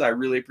years. I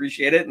really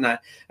appreciate it. And I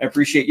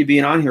appreciate you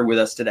being on here with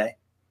us today.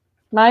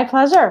 My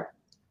pleasure.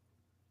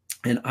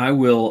 And I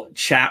will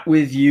chat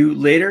with you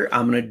later.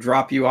 I'm going to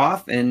drop you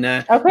off, and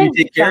okay. You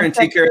take care and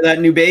take care of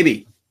that new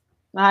baby.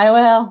 I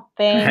will.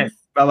 Thanks. Right.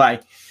 Bye-bye.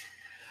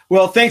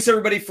 Well, thanks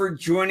everybody for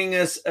joining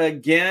us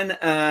again.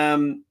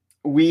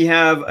 We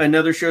have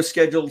another show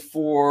scheduled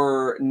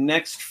for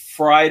next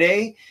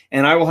Friday,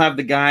 and I will have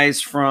the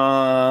guys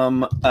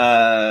from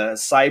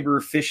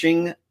Cyber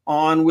Fishing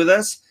on with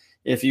us.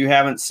 If you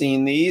haven't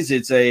seen these,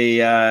 it's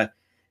a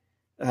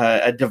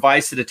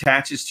device that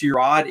attaches to your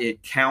rod.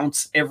 It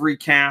counts every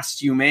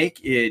cast you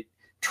make. It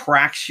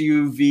tracks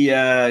you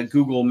via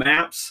Google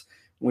Maps,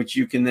 which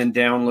you can then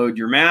download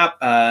your map.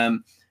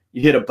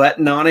 You hit a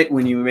button on it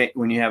when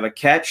you have a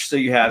catch, so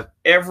you have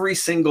every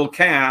single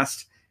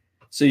cast.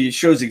 So it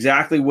shows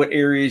exactly what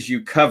areas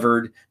you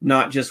covered,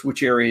 not just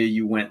which area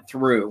you went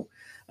through.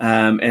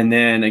 And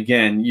then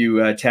again,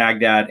 you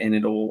tag that, and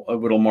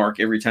it'll mark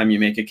every time you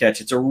make a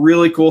catch. It's a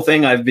really cool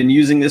thing. I've been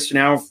using this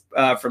now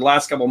for the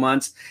last couple of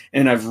months,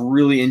 and I've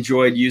really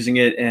enjoyed using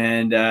it.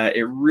 And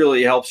it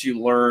really helps you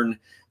learn,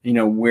 you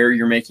know, where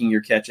you're making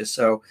your catches.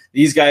 So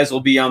these guys will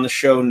be on the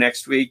show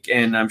next week,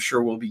 and I'm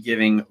sure we'll be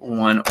giving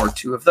one or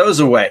two of those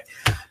away.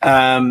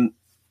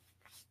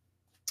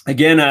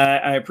 Again,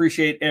 I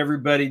appreciate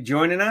everybody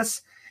joining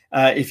us.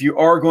 If you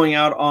are going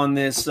out on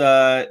this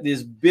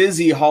this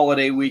busy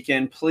holiday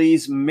weekend,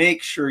 please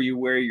make sure you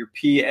wear your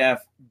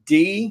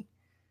PFD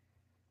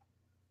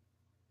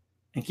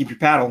and keep your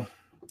paddle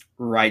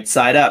right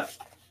side up.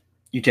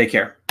 You take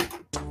care.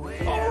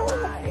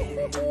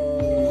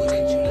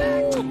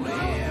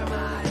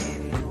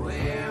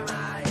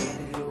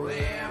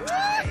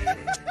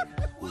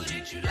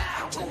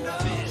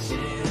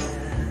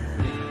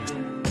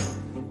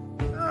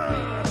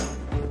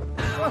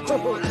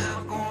 Oh,